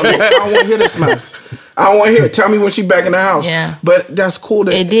don't want to hear this mess. I don't want to hear it. Tell me when she back in the house. Yeah. But that's cool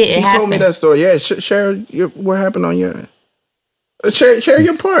that he told me that story. Yeah, share what happened on your. Share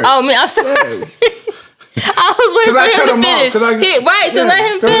your part. Oh, man, I'm sorry. Yeah. I was waiting for him to finish. So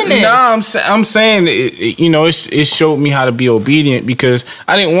let him finish. No, I'm saying, it showed me how to be obedient because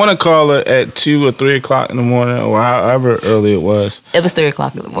I didn't want to call her at 2 or 3 o'clock in the morning or however early it was. It was 3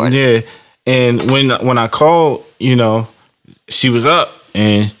 o'clock in the morning. Yeah, and when I called, she was up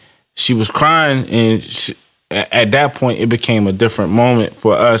and she was crying, and at that point it became a different moment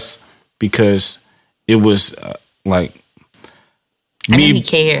for us because it was like me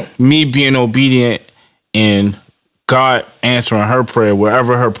being obedient. And God answering her prayer,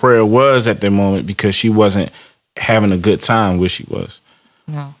 wherever her prayer was at that moment, because she wasn't having a good time where she was.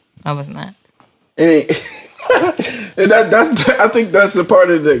 No, I was not. And that's I think that's the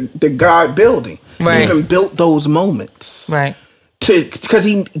part of the God building. Right. He even built those moments. Right. Because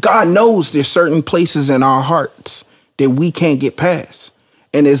God knows there's certain places in our hearts that we can't get past.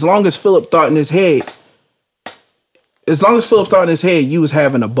 And as long as Philip thought in his head, you was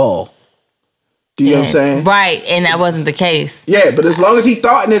having a ball. Do you know what I'm saying? Right, and that wasn't the case. Yeah, but as long as he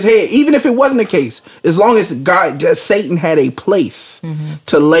thought in his head, even if it wasn't the case, as long as Satan had a place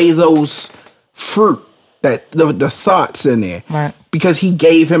to lay those fruit, that the thoughts in there, right? Because he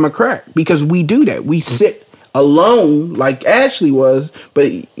gave him a crack. Because we do that. We sit alone like Ashley was,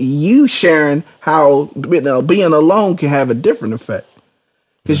 but you sharing how being alone can have a different effect.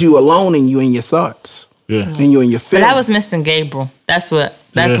 Because you alone and you in your thoughts. Yeah. And you in your feelings. But I was missing Gabriel. That's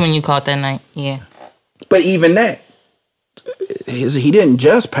when you called that night. Yeah. But even that, he didn't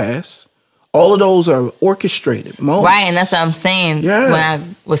just pass. All of those are orchestrated moments. Right, and that's what I'm saying. Yeah. When I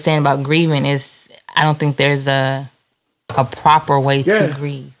was saying about grieving is I don't think there's a proper way to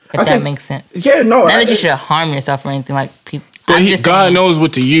grieve. If that makes sense. Yeah, no. Not that you should harm yourself or anything like people. But God knows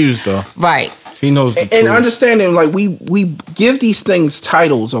what to use though. Right. He knows the and understanding, like we give these things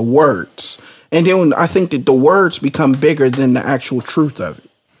titles or words. And then I think that the words become bigger than the actual truth of it.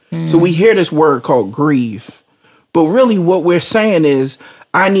 So we hear this word called grieve. But really what we're saying is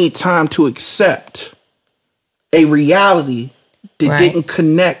I need time to accept a reality that didn't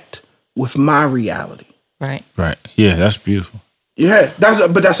connect with my reality. Right. Right. Yeah, that's beautiful. Yeah,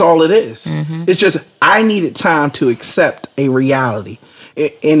 that's all it is. It's just I needed time to accept a reality.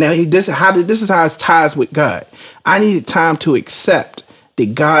 And this is how it ties with God. I needed time to accept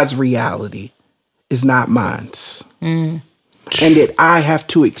that God's reality is not mine's. And that I have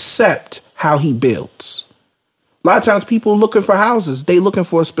to accept how he builds. A lot of times people looking for houses, they looking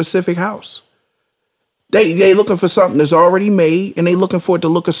for a specific house. They looking for something that's already made and they looking for it to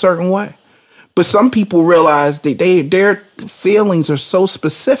look a certain way. But some people realize that their feelings are so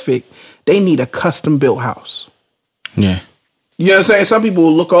specific, they need a custom built house. Yeah. You know what I'm saying? Some people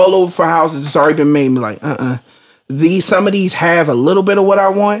will look all over for houses that's already been made and be like, some of these have a little bit of what I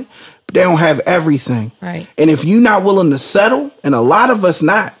want, but they don't have everything. Right. And if you're not willing to settle, and a lot of us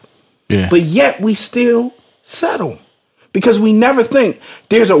not, but yet we still settle. Because we never think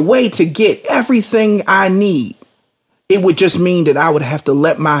there's a way to get everything I need. It would just mean that I would have to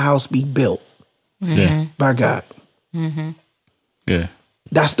let my house be built by God. Yeah.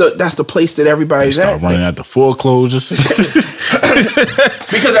 That's the place that everybody's at. Start running out the foreclosures.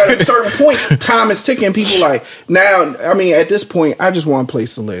 Because at a certain point, time is ticking. People like, now, I mean, at this point, I just want a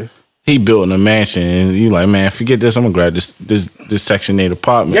place to live. He building a mansion, and you like, man, forget this. I'm gonna grab this Section 8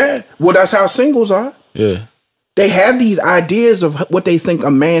 apartment. Yeah, well, that's how singles are. Yeah. They have these ideas of what they think a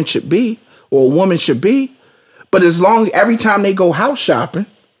man should be or a woman should be, but every time they go house shopping,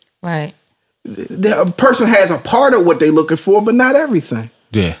 right, the person has a part of what they're looking for, but not everything.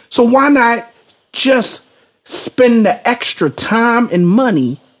 Yeah. So why not just spend the extra time and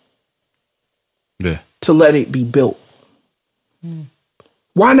money to let it be built?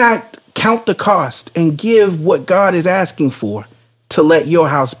 Why not count the cost and give what God is asking for to let your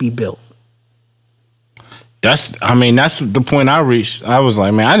house be built? That's the point I reached. I was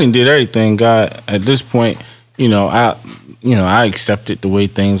like, man, I didn't did everything, God. At this point, I accepted the way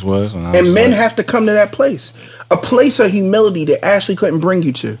things was. And men have to come to that place. A place of humility that Ashley couldn't bring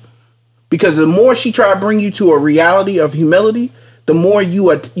you to. Because the more she tried to bring you to a reality of humility, the more you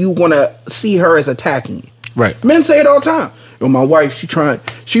want to see her as attacking you. Right. Men say it all the time. My wife,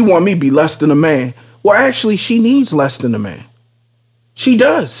 she want me to be less than a man. Well, actually, she needs less than a man. She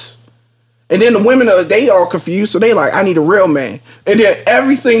does. And then the women, they all confused. So they like, I need a real man. And then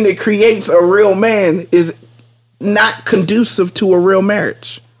everything that creates a real man is not conducive to a real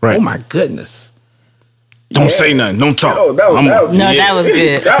marriage. Right. Oh, my goodness. Don't say nothing. Don't talk. That was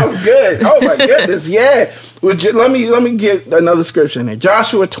good. That was good. Oh, my goodness. Yeah. Well, let me get another scripture in there.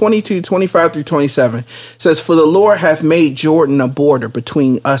 Joshua 22, 25 through 27 says, For the Lord hath made Jordan a border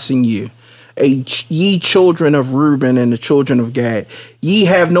between us and you. Ye children of Reuben and the children of Gad, ye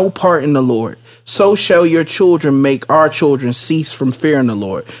have no part in the Lord. So shall your children make our children cease from fearing the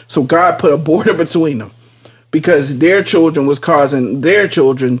Lord. So God put a border between them because their children was causing their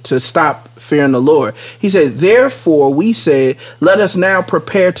children to stop fearing the Lord. He said, therefore we said, let us now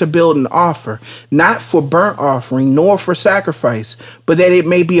prepare to build an offer, not for burnt offering, nor for sacrifice, but that it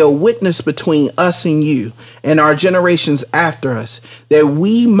may be a witness between us and you and our generations after us, that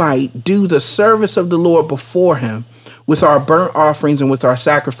we might do the service of the Lord before him with our burnt offerings and with our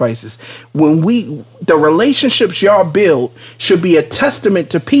sacrifices. The relationships y'all build should be a testament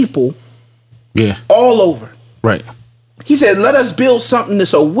to people all over. Right. He said, let us build something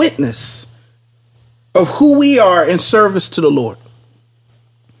that's a witness of who we are in service to the Lord.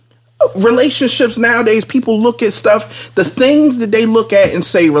 Relationships nowadays, people look at stuff, the things that they look at and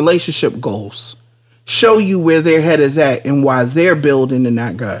say relationship goals show you where their head is at and why they're building and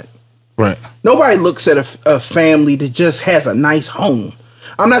not God. Right. Nobody looks at a family that just has a nice home.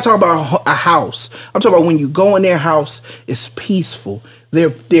 I'm not talking about a house. I'm talking about when you go in their house, it's peaceful. They're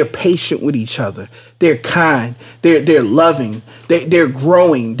patient with each other. They're kind. They're loving. They're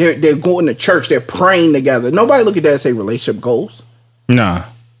growing. They're going to church. They're praying together. Nobody look at that and say relationship goals. Nah.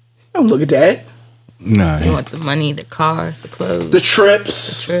 Don't look at that. Nah. They want the money, the cars, the clothes, the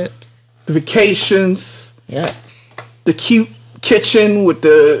trips, the vacations. Yep. The cute kitchen with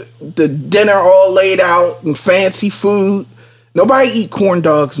the dinner all laid out and fancy food. Nobody eat corn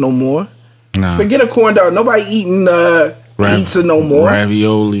dogs no more. Nah. Forget a corn dog. Nobody eating pizza no more.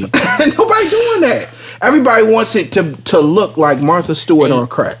 Ravioli. Nobody doing that. Everybody wants it to look like Martha Stewart on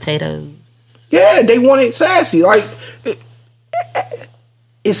crack. Potatoes. Yeah, they want it sassy. Like,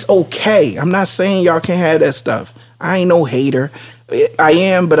 it's okay. I'm not saying y'all can't have that stuff. I ain't no hater. I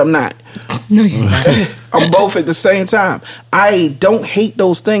am, but I'm not. No, you're not. I'm both at the same time. I don't hate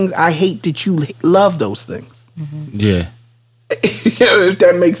those things. I hate that you love those things. Mm-hmm. Yeah. If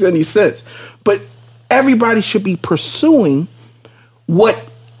that makes any sense. But everybody should be pursuing what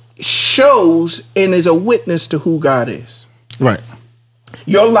shows and is a witness to who God is. Right.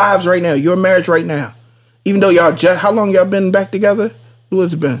 Your lives right now, your marriage right now, even though y'all how long y'all been back together?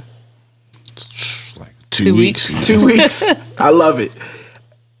 What's it been? Like 2 weeks. 2 weeks. I love it.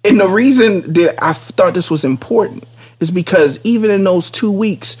 And the reason that I thought this was important is because even in those 2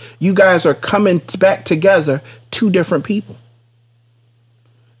 weeks, you guys are coming back together, two different people.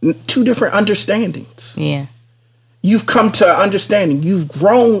 Two different understandings. Yeah. You've come to understanding. You've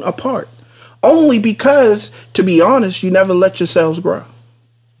grown apart. Only because, to be honest, you never let yourselves grow.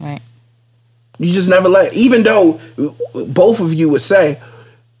 Right. You just never let, even though both of you would say,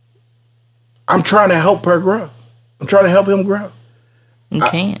 I'm trying to help her grow. I'm trying to help him grow. You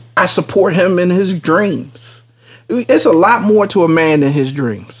can't. I support him in his dreams. It's a lot more to a man than his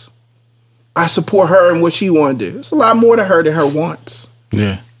dreams. I support her in what she want to do. It's a lot more to her than her wants.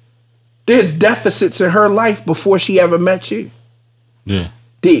 Yeah. There's deficits in her life before she ever met you. Yeah.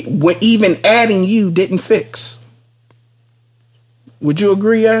 Even adding you didn't fix. Would you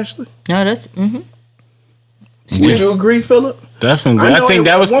agree, Ashley? No, that's. Mm-hmm. Would you agree, Philip? Definitely. I think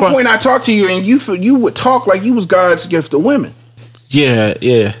that was at one point I talked to you and you would talk like you was God's gift to women.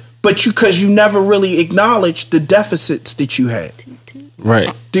 Yeah. But because you never really acknowledged the deficits that you had.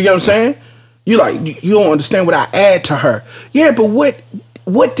 Right. Do you get what I'm saying? You don't understand what I add to her. Yeah, but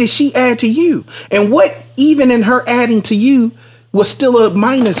what did she add to you? And what, even in her adding to you, was still a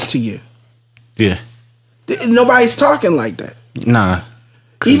minus to you? Yeah. Nobody's talking like that. Nah.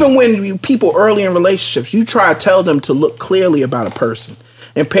 Even when people early in relationships, you try to tell them to look clearly about a person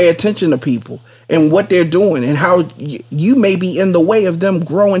and pay attention to people and what they're doing and how you may be in the way of them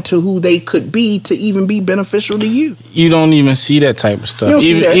growing to who they could be to even be beneficial to you. You don't even see that type of stuff.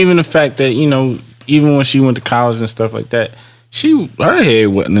 Even the fact that, even when she went to college and stuff like that, her head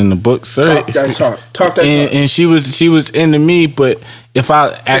wasn't in the books. Talk that talk. And she was into me, but if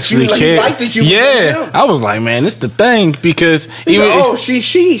I actually cared, I was like, man, this the thing, because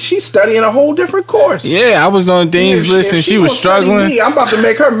she's studying a whole different course. Yeah, I was on things. Listen, she was struggling. I'm about to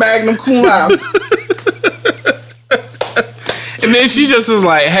make her magna cum laude. And then she just was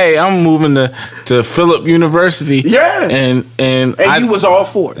like, hey, I'm moving to Phillip University. Yeah. And you was all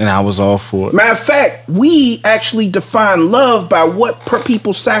for it. And I was all for it. Matter of fact, we actually define love by what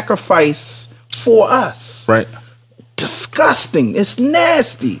people sacrifice for us. Right. Disgusting. It's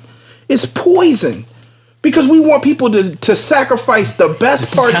nasty. It's poison. Because we want people to sacrifice the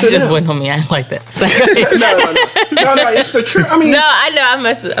best parts of them. Just went on me. I ain't like that. No, it's the truth. I mean, no, I know I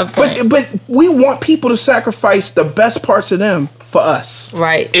messed it up. But we want people to sacrifice the best parts of them for us.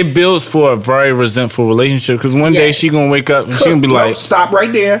 Right. It builds for a very resentful relationship, because one day she gonna wake up and she gonna be like, stop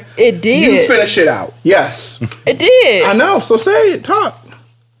right there. It did. You finish it out. Yes. It did. I know. So say it. Talk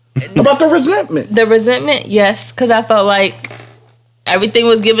about the resentment. The resentment, yes, because I felt like everything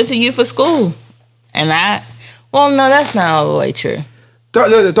was given to you for school. And no, that's not all the way true.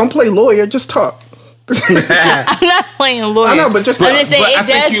 Don't play lawyer, just talk. I'm not playing lawyer. I know, but just I'm just saying, I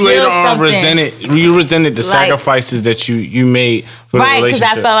think you later on resented the sacrifices that you made for the relationship. Right, because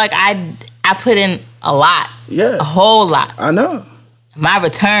I felt like I put in a lot. Yeah. A whole lot. I know. My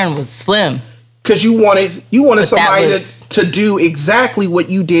return was slim. Because you wanted somebody to do exactly what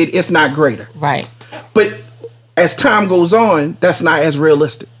you did, if not greater. Right. But as time goes on, that's not as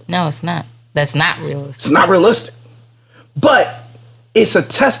realistic. No, it's not. That's not realistic. It's not realistic. But it's a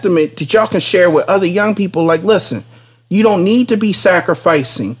testament that y'all can share with other young people. Like, listen, you don't need to be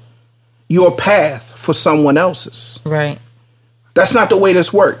sacrificing your path for someone else's. Right. That's not the way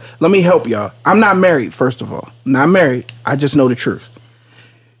this works. Let me help y'all. I'm not married, first of all. I'm not married. I just know the truth.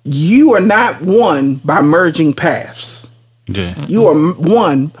 You are not one by merging paths. Yeah. You are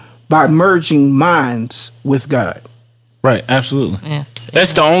one by merging minds with God. Right, absolutely. Yes.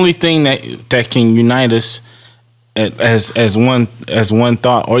 That's the only thing that can unite us as one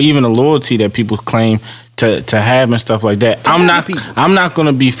thought, or even a loyalty that people claim to have and stuff like that. I'm not going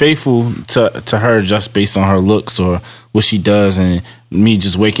to be faithful to her just based on her looks or what she does and me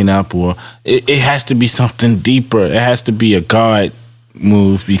just waking up, or it has to be something deeper. It has to be a God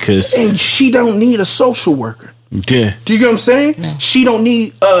move, because and she don't need a social worker. Yeah. Do you get what I'm saying? No. She don't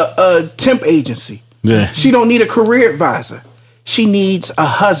need a temp agency. Yeah. She don't need a career advisor. She needs a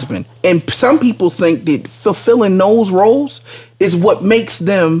husband. And some people think that fulfilling those roles is what makes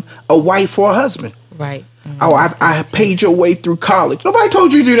them a wife or a husband. Right. Mm-hmm. Oh, I paid your way through college. Nobody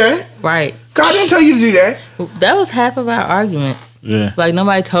told you to do that. Right. God didn't tell you to do that. That was half of our arguments. Yeah. Like,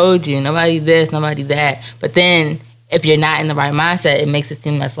 nobody told you, nobody this, nobody that. But then if you're not in the right mindset, it makes it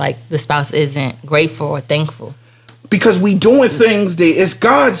seem that's like the spouse isn't grateful or thankful. Because we doing things that it's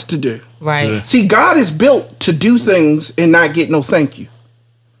God's to do. Right. Yeah. See, God is built to do things and not get no thank you.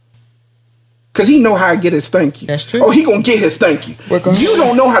 Because he know how to get his thank you. That's true. Oh, he gonna get his thank you. You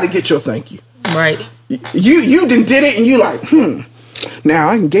don't know how to get your thank you. Right. You done did it and you like, now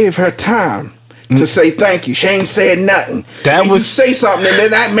I gave her time to say thank you. She ain't said nothing. You say something and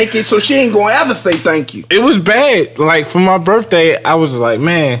then that make it so she ain't gonna ever say thank you. It was bad. Like, for my birthday, I was like,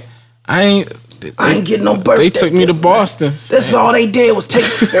 man, I ain't getting no birthday. They took me to Boston. That's all they did was take.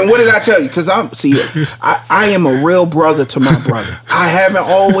 And what did I tell you? Because I am a real brother to my brother. I haven't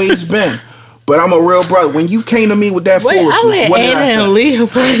always been, but I'm a real brother. When you came to me with that foolishness, what did I say? and Leah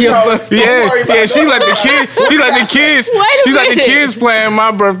play your birthday. Yeah. She let the kids. She let the kids. She let the kids plan my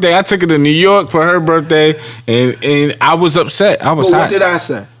birthday. I took her to New York for her birthday, and I was upset. I was hot. What did I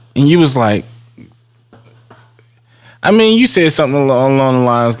say? And you was like, I mean, you said something along the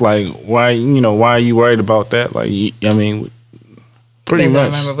lines like, "Why are you worried about that?" Like, I mean, pretty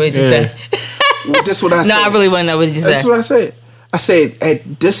much. I remember what you said. Well, this is what I said. No, I really want to know what you said. That's what I said. I said,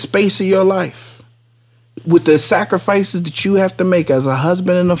 at this space of your life, with the sacrifices that you have to make as a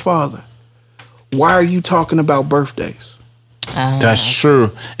husband and a father, why are you talking about birthdays? That's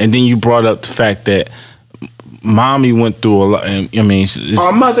true. And then you brought up the fact that mommy went through a lot. I mean,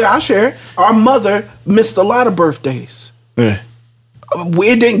 our mother, I share. Our mother missed a lot of birthdays. Yeah.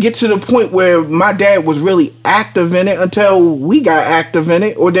 It didn't get to the point where my dad was really active in it until we got active in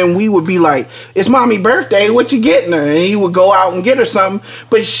it, or then we would be like, "It's mommy birthday, what you getting her?" And he would go out and get her something.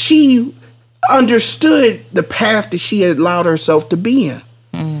 But she understood the path that she had allowed herself to be in,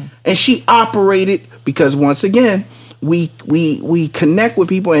 and she operated because once again, we connect with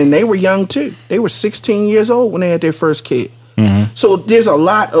people, and they were young too. They were 16 years old when they had their first kid. So there's a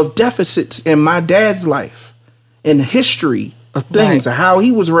lot of deficits in my dad's life, in the history of things, of how he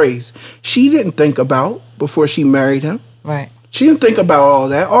was raised. She didn't think about before she married him. Right. She didn't think about all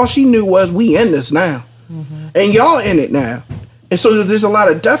that. All she knew was we in this now. And y'all in it now. And so there's a lot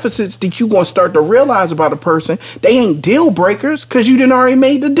of deficits that you going to start to realize about a person. They ain't deal breakers because you done already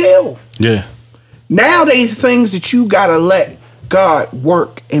made the deal. Yeah. Now they things that you got to let God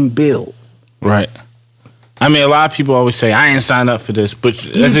work and build. Right. I mean, a lot of people always say, I ain't signed up for this, but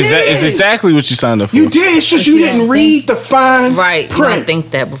it's exactly what you signed up for. You did. It's just you didn't read the fine print. print. You don't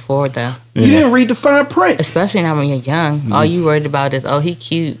think that before, though. You didn't read the fine print. Especially now when you're young. All you worried about is, oh, he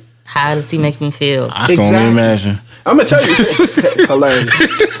cute. How does he make me feel? I can only imagine. I'm going to tell you. It's hilarious.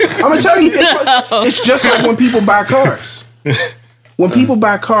 I'm going to tell you. It's just like when people buy cars. When people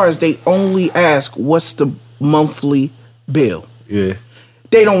buy cars, they only ask, what's the monthly bill? Yeah.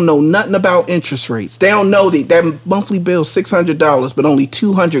 They don't know nothing about interest rates. They don't know that monthly bill is $600, but only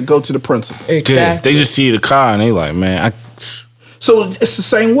 $200 go to the principal. Exactly. Yeah, they just see the car and they like, man. So it's the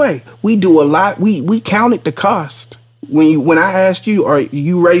same way. We do a lot. We counted the cost. When I asked you, are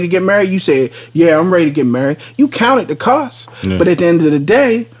you ready to get married? You said, yeah, I'm ready to get married. You counted the cost. Yeah. But at the end of the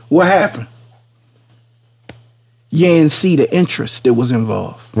day, what happened? You didn't see the interest that was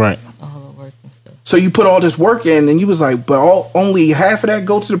involved. Right. So you put all this work in, and you was like, but only half of that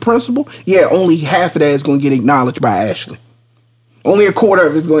go to the principal? Yeah, only half of that is going to get acknowledged by Ashley. Only a quarter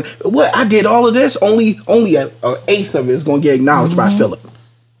of it is going. What? I did all of this. Only an eighth of it is going to get acknowledged by Philip.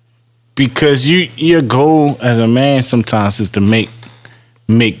 Because your goal as a man sometimes is to make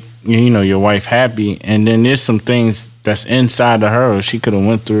your wife happy, and then there's some things that's inside of her she could have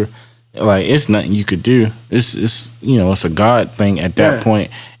went through. Like, it's nothing you could do. It's it's a God thing at that point.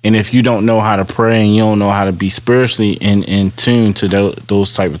 And if you don't know how to pray and you don't know how to be spiritually in tune to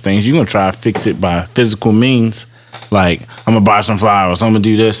those type of things, you're going to try to fix it by physical means. Like, I'm going to buy some flowers. I'm going to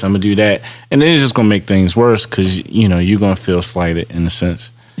do this. I'm going to do that. And then it's just going to make things worse because, you're going to feel slighted in a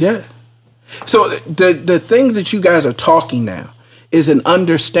sense. Yeah. So the things that you guys are talking now is an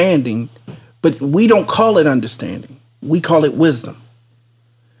understanding, but we don't call it understanding. We call it wisdom.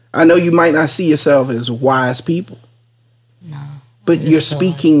 I know you might not see yourself as wise people. No. But you're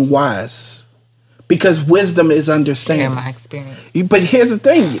speaking wise. Because wisdom is understanding. Share my experience. But here's the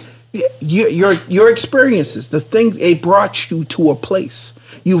thing. Your experiences, the things, it brought you to a place.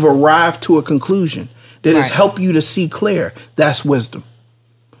 You've arrived to a conclusion that has helped you to see clear. That's wisdom.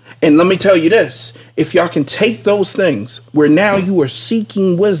 And let me tell you this. If y'all can take those things where now you are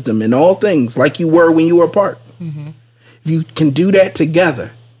seeking wisdom in all things like you were when you were apart. If you can do that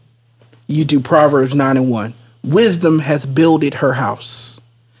together, you do Proverbs 9:1. Wisdom hath builded her house.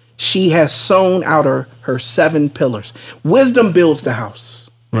 She has sown out her 7 pillars. Wisdom builds the house.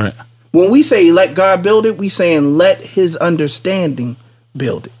 Right. When we say let God build it, we saying let his understanding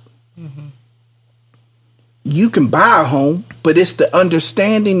build it. You can buy a home, but it's the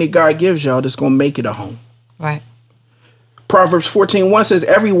understanding that God gives y'all that's going to make it a home. Right. Proverbs 14:1 says,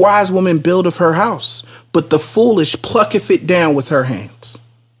 every wise woman buildeth her house, but the foolish plucketh it down with her hands.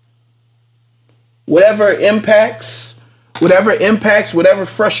 Whatever impacts, whatever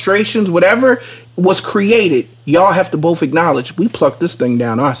frustrations, whatever was created, y'all have to both acknowledge we plucked this thing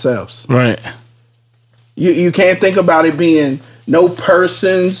down ourselves. Right. You can't think about it being no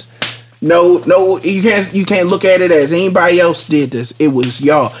persons, no, you can't look at it as anybody else did this. It was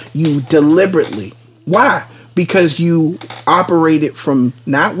y'all. You deliberately. Why? Because you operated from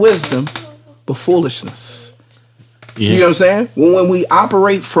not wisdom, but foolishness. Yeah. You know what I'm saying? When we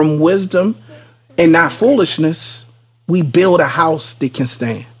operate from wisdom and not foolishness, we build a house that can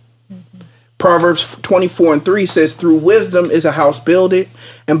stand. Proverbs 24:3 says, through wisdom is a house builded,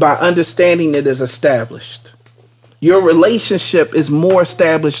 and by understanding it is established. Your relationship is more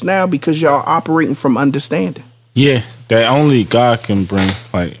established now because y'all operating from understanding. Yeah, that only God can bring.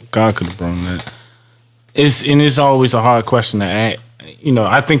 Like, God could have brought that. It's always a hard question to ask.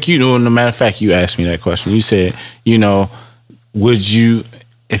 I think no matter of fact, you asked me that question. You said, would you,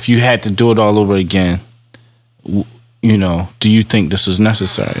 if you had to do it all over again, do you think this was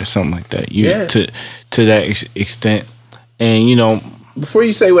necessary or something like that? To that extent. And, before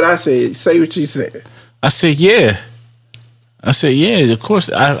you say what I said, say what you said. I said, yeah. Of course.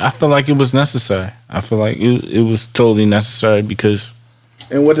 I feel like it was necessary. I feel like it was totally necessary because.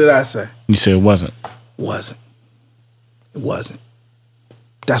 And what did I say? You said it wasn't. It wasn't.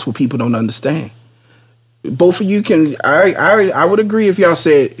 That's what people don't understand. Both of you can. I would agree if y'all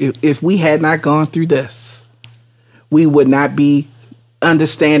said if we had not gone through this, we would not be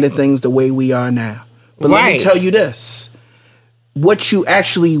understanding things the way we are now. But let me tell you this: what you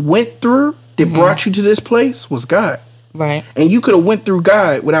actually went through that brought you to this place was God. Right. And you could have went through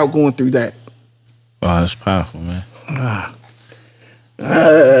God without going through that. Oh, that's powerful, man.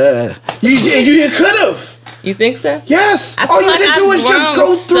 You could have. You think so? Yes. All you had to do is just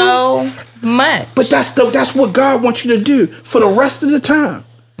go through so much. But that's what God wants you to do for the rest of the time.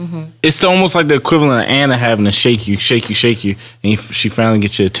 Mm-hmm. It's almost like the equivalent of Anna having to shake you, and she finally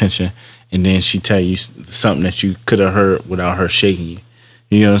gets your attention, and then she tell you something that you could have heard without her shaking you.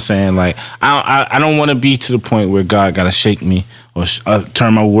 You know what I'm saying? Like I don't want to be to the point where God got to shake me or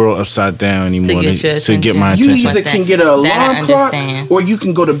turn my world upside down anymore to get my attention. You either can get an alarm clock or you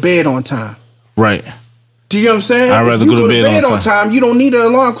can go to bed on time. Right. Do you know what I'm saying? I'd rather go to bed on time. You don't need an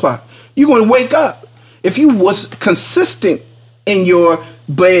alarm clock. You're going to wake up. If you was consistent in your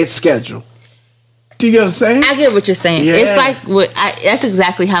bed schedule. Do you know what I'm saying? I get what you're saying. Yeah. It's like that's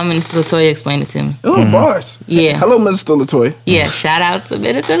exactly how Minister Latoya explained it to me. Oh, bars. Yeah. Hello, Minister Latoya. Yeah, shout out to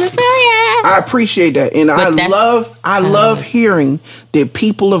Minister Latoya. I appreciate that. And I love hearing that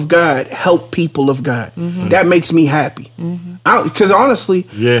people of God help people of God. Mm-hmm. That makes me happy. Because honestly,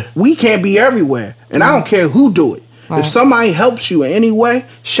 we can't be everywhere. And I don't care who do it. Right. If somebody helps you in any way,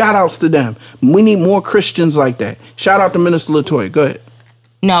 shout outs to them. We need more Christians like that. Shout out to Minister Latoya. Go ahead.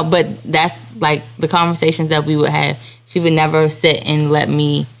 No, but that's like the conversations that we would have. She would never sit and let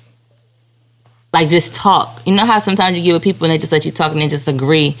me like just talk. You know how sometimes you get with people and they just let you talk and they just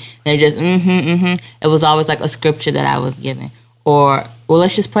agree. They're just It was always like a scripture that I was given. Or, well,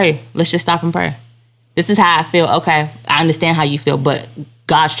 let's just pray. Let's just stop and pray. This is how I feel. Okay, I understand how you feel, but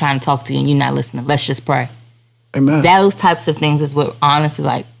God's trying to talk to you and you're not listening. Let's just pray. Amen. Those types of things is what honestly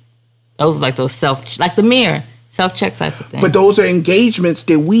like those are like those like the mirror. Self-check type of thing. But those are engagements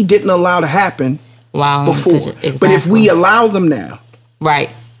that we didn't allow to happen before. Exactly. But if we allow them now.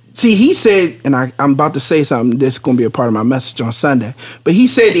 Right. See, he said, and I'm about to say something that's going to be a part of my message on Sunday, but he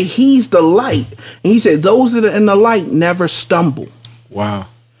said that he's the light. And he said those that are in the light never stumble. Wow.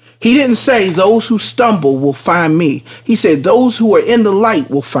 He didn't say those who stumble will find me. He said those who are in the light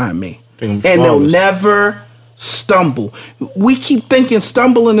will find me. And they'll never stumble. We keep thinking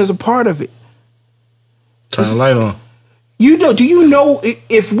stumbling is a part of it. Turn the light on. Do you know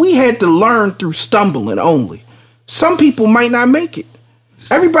if we had to learn through stumbling only, some people might not make it.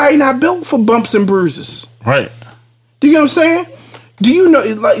 Everybody not built for bumps and bruises. Right. Do you know what I'm saying? Do you know,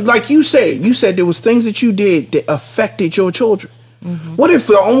 like you said there was things that you did that affected your children. Mm-hmm. What if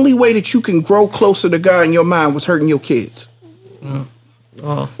the only way that you can grow closer to God in your mind was hurting your kids?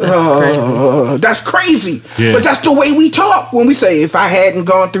 Oh, that's crazy. Yeah. But that's the way we talk when we say, if I hadn't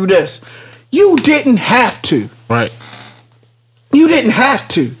gone through this. You didn't have to. Right. You didn't have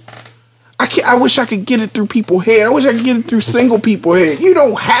to. I wish I could get it through people's head. I wish I could get it through single people's head. You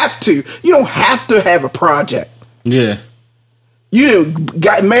don't have to. You don't have to have a project. Yeah. You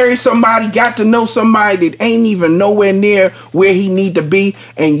got married somebody, got to know somebody that ain't even nowhere near where he need to be,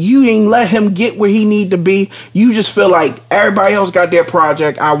 and you ain't let him get where he need to be. You just feel like everybody else got their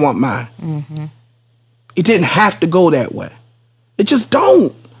project. I want mine. Mm-hmm. It didn't have to go that way. It just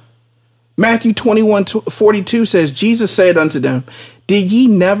don't. Matthew 21:42 says, Jesus said unto them, did ye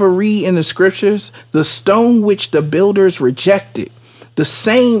never read in the scriptures, the stone which the builders rejected, the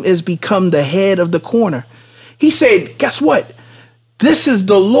same is become the head of the corner. He said, guess what? This is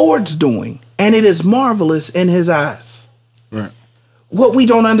the Lord's doing, and it is marvelous in his eyes. Right. What we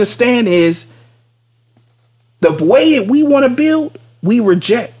don't understand is the way that we want to build, we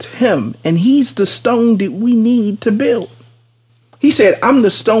reject him, and he's the stone that we need to build. He said, I'm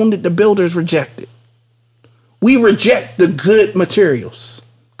the stone that the builders rejected. We reject the good materials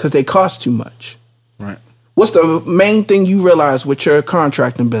because they cost too much. Right. What's the main thing you realize with your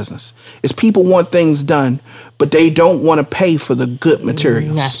contracting business? Is people want things done, but they don't want to pay for the good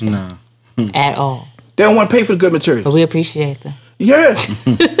materials. Nothing. No. At all. They don't want to pay for the good materials. But we appreciate them. Yeah.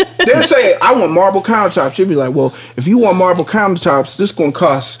 They'll say, I want marble countertops. You'll be like, well, if you want marble countertops, this is going to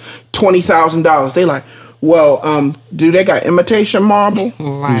cost $20,000. They like, well, do they got imitation marble?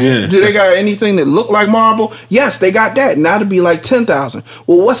 Right. Yeah. Do they got anything that look like marble? Yes, they got that. Now to be like $10,000.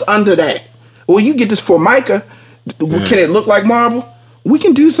 Well, what's under that? Well, you get this Formica. Yeah. Can it look like marble? We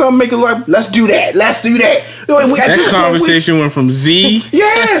can do something, make it like, let's do that. Let's do that. That conversation went from Z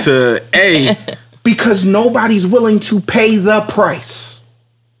to A Because nobody's willing to pay the price.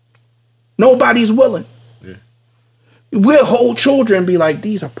 Nobody's willing. Yeah. We'll hold children and be like,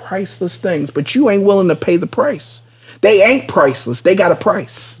 these are priceless things, but you ain't willing to pay the price. They ain't priceless. They got a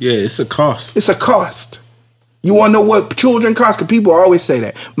price. Yeah, it's a cost. It's a cost. You want to know what children cost? Because people always say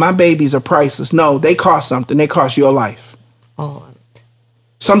that. My babies are priceless. No, they cost something. They cost your life. All of it.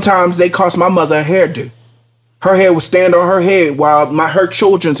 Sometimes they cost my mother a hairdo. Her hair would stand on her head while her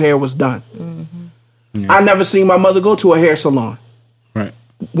children's hair was done. Mm-hmm. Yeah. I never seen my mother go to a hair salon. Right.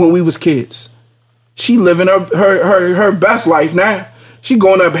 When we was kids. She living her best life now. She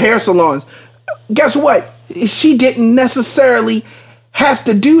going to hair salons. Guess what? She didn't necessarily have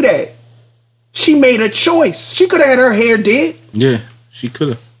to do that. She made a choice. She could have had her hair did. Yeah, she could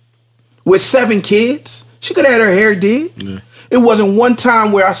have. With 7 kids, she could have had her hair did. Yeah. It wasn't one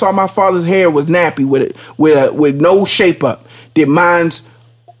time where I saw my father's hair was nappy with no shape up. That mine's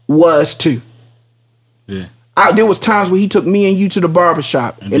was too. Yeah. There was times where he took me and you to the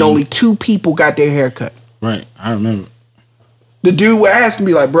barbershop and only 2 people got their hair cut. Right, I remember. The dude would ask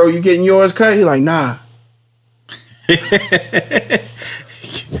me like, bro, you getting yours cut? He like, nah.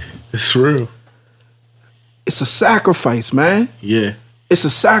 It's real. It's a sacrifice, man. Yeah. It's a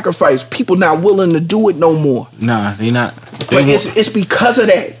sacrifice. People not willing to do it no more. Nah, they not. But it's because of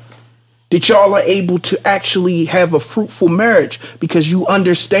that y'all are able to actually have a fruitful marriage because you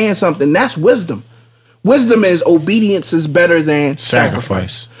understand something. That's wisdom. Wisdom is obedience is better than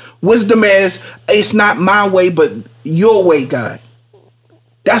sacrifice. Wisdom is it's not my way, but your way, God.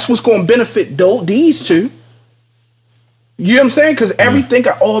 That's what's going to benefit these two. You know what I'm saying? Because think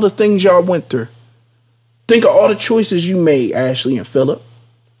of all the things y'all went through. Think of all the choices you made, Ashley and Philip.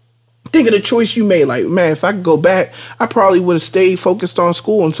 Think of the choice you made. Like, man, if I could go back, I probably would have stayed focused on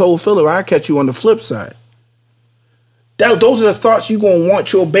school and told Philip I'd catch you on the flip side. Those are the thoughts you're going to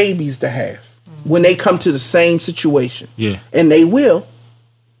want your babies to have when they come to the same situation. Yeah. And they will.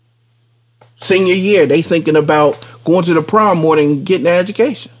 Senior year, they thinking about going to the prom more than getting an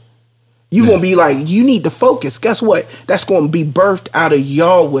education. You're going to be like, you need to focus. Guess what? That's going to be birthed out of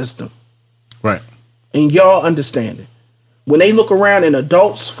y'all wisdom. Right. And y'all understanding. When they look around and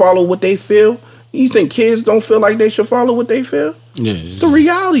adults follow what they feel, you think kids don't feel like they should follow what they feel? Yeah. It's the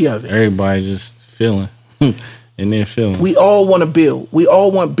reality of it. Everybody just feeling in their feelings. We all want to build. We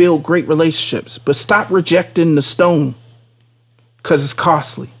all want to build great relationships. But stop rejecting the stone because it's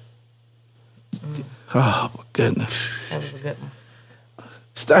costly. Oh, my goodness. That was a good one.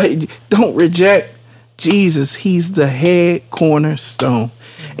 Don't reject Jesus. He's the head cornerstone.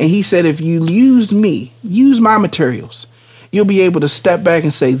 And he said, if you use me, use my materials, you'll be able to step back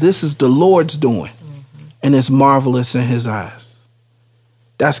and say, this is the Lord's doing. Mm-hmm. And it's marvelous in his eyes.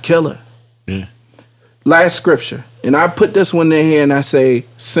 That's killer. Yeah. Last scripture. And I put this one in here and I say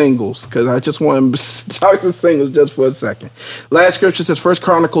singles because I just want to talk to singles just for a second. Last scripture says 1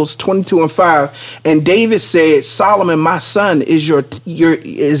 Chronicles 22:5. And David said, Solomon, my son, is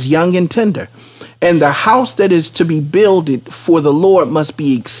young and tender. And the house that is to be builded for the Lord must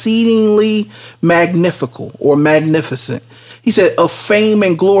be exceedingly magnificent. He said, of fame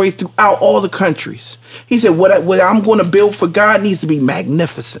and glory throughout all the countries. He said, what I'm going to build for God needs to be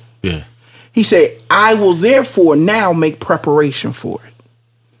magnificent. Yeah. He said, I will therefore now make preparation for it.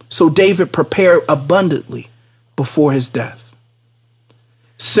 So David prepared abundantly before his death.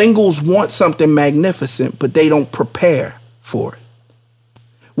 Singles want something magnificent, but they don't prepare for it.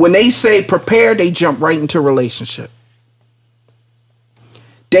 When they say prepare, they jump right into relationship.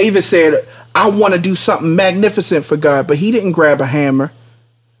 David said, I want to do something magnificent for God, but he didn't grab a hammer.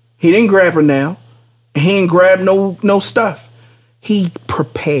 He didn't grab a nail. He didn't grab no stuff. He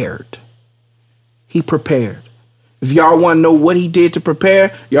prepared. He prepared. If y'all want to know what he did to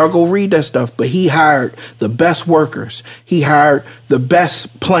prepare, y'all go read that stuff. But he hired the best workers. He hired the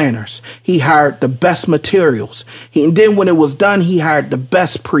best planners. He hired the best materials. And then when it was done, he hired the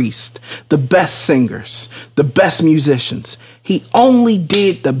best priests, the best singers, the best musicians. He only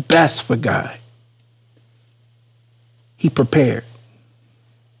did the best for God. He prepared.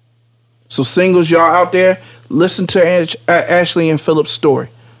 So singles, y'all out there, listen to Ashley and Philip's story.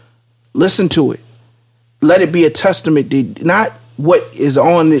 Listen to it. Let it be a testament to not what is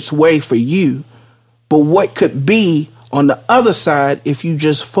on its way for you, but what could be on the other side if you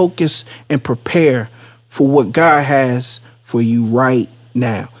just focus and prepare for what God has for you right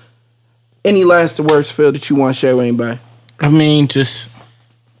now. Any last words, Phil, that you want to share with anybody? I mean, just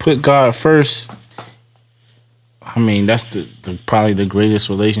put God first. I mean, that's the probably the greatest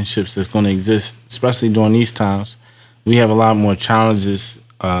relationships that's going to exist, especially during these times. We have a lot more challenges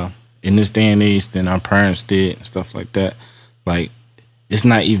in this day and age than our parents did and stuff like that. Like, it's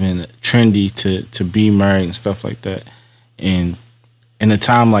not even trendy to be married and stuff like that. And in a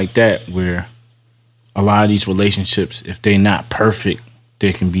time like that where a lot of these relationships, if they're not perfect,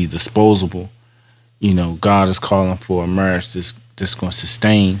 they can be disposable. You know, God is calling for a marriage that's going to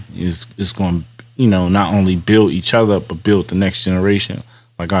sustain, is going to, not only build each other up, but build the next generation,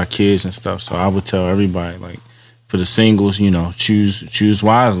 like our kids and stuff. So I would tell everybody, like, for the singles, choose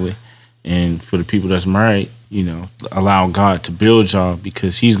wisely. And for the people that's married, allow God to build y'all,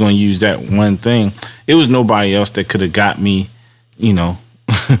 because he's going to use that one thing. It was nobody else that could have got me,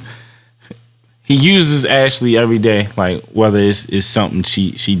 He uses Ashley every day, like whether it's something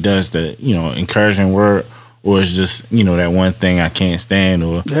she does that, encouraging word, or it's just, that one thing I can't stand,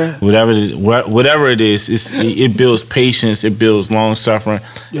 or whatever it is, it builds patience, it builds long suffering,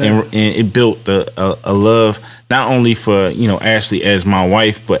 and it built a love not only for, Ashley as my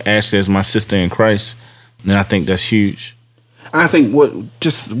wife, but Ashley as my sister in Christ. And I think that's huge. I think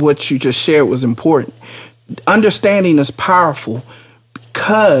what you just shared was important. Understanding is powerful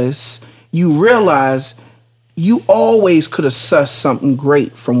because you realize you always could have sussed something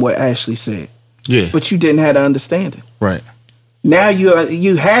great from what Ashley said. Yeah. But you didn't have the understanding. Right. Now you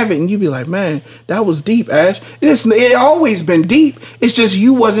have it, and you be like, man, that was deep, Ash. It always been deep. It's just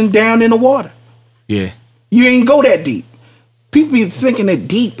you wasn't down in the water. Yeah. You ain't go that deep. People be thinking that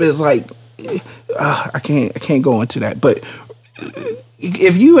deep is like, I can't go into that. But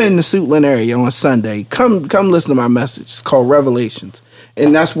if you in the Suitland area on Sunday, come listen to my message. It's called Revelations.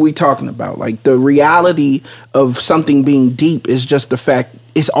 And that's what we're talking about. Like, the reality of something being deep is just the fact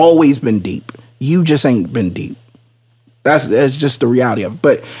it's always been deep. You just ain't been deep. That's just the reality of it.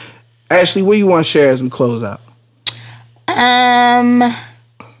 But Ashley, what do you want to share as we close out? I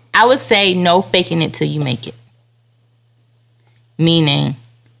would say no faking it till you make it. Meaning,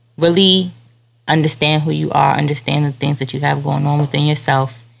 really understand who you are, understand the things that you have going on within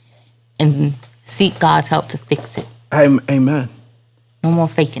yourself, and seek God's help to fix it. Amen. No more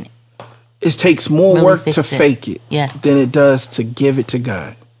faking it. It takes more really work to fake it than it does to give it to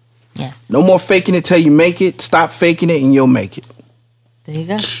God. Yes. No more faking it till you make it. Stop faking it and you'll make it. There you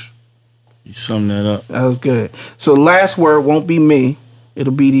go. You summed that up. That was good. So last word won't be me.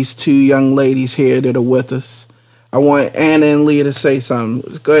 It'll be these two young ladies here that are with us. I want Anna and Leah to say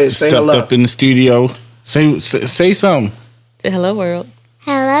something. Go ahead, say hello. Stepped up in the studio. Say something. Say hello, world.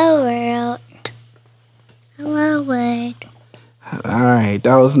 Hello, world. Hello, world. All right,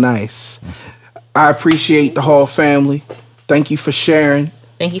 that was nice. I appreciate the whole family. Thank you for sharing.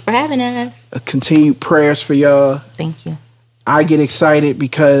 Thank you for having us. Continued prayers for y'all. Thank you. I get excited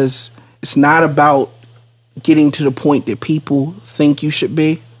because it's not about getting to the point that people think you should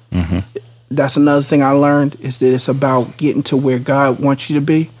be. Mm-hmm. That's another thing I learned, is that it's about getting to where God wants you to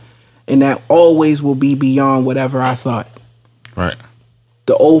be. And that always will be beyond whatever I thought. Right.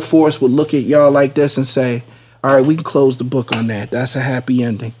 The old force would look at y'all like this and say, all right, we can close the book on that. That's a happy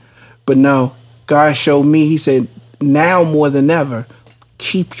ending. But no, God showed me, he said, now more than ever,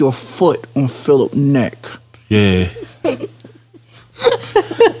 keep your foot on Philip's neck. Yeah.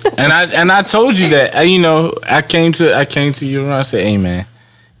 and I told you that. I came to you and I said, hey man,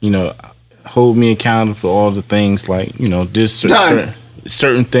 hold me accountable for all the things, like, just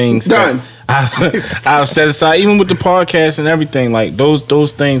certain things Done. that I've set aside, even with the podcast and everything, like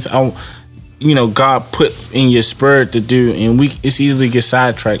those things God put in your spirit to do, and it's easily get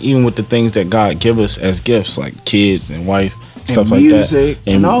sidetracked, even with the things that God give us as gifts, like kids and wife, stuff and like that,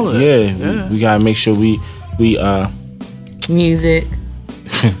 and all of that. Yeah. We gotta make sure we music.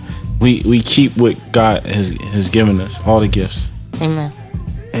 we keep what God has given us, all the gifts.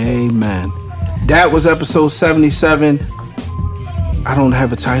 Amen. That was episode 77. I don't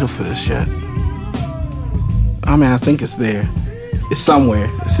have a title for this yet. I think it's there. It's somewhere.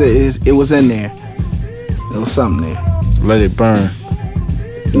 It was in there. There was something there. Let it burn.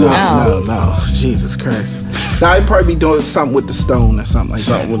 No. Jesus Christ. Now, I'd probably be doing something with the stone or something like that.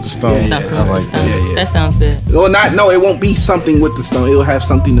 Something with the stone. Yeah. I like that. Yeah. That sounds good. No, it won't be something with the stone. It'll have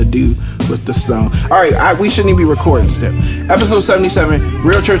something to do with the stone. All right, we shouldn't even be recording still. Episode 77,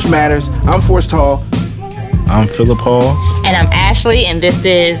 Real Church Matters. I'm Forrest Hall. I'm Philip Hall. And I'm Ashley, and this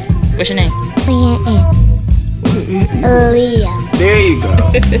is, what's your name? Leah. There you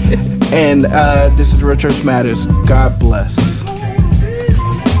go. And this is Real Church Matters. God bless.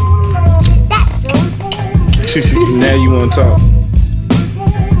 That's all. Now you want to talk.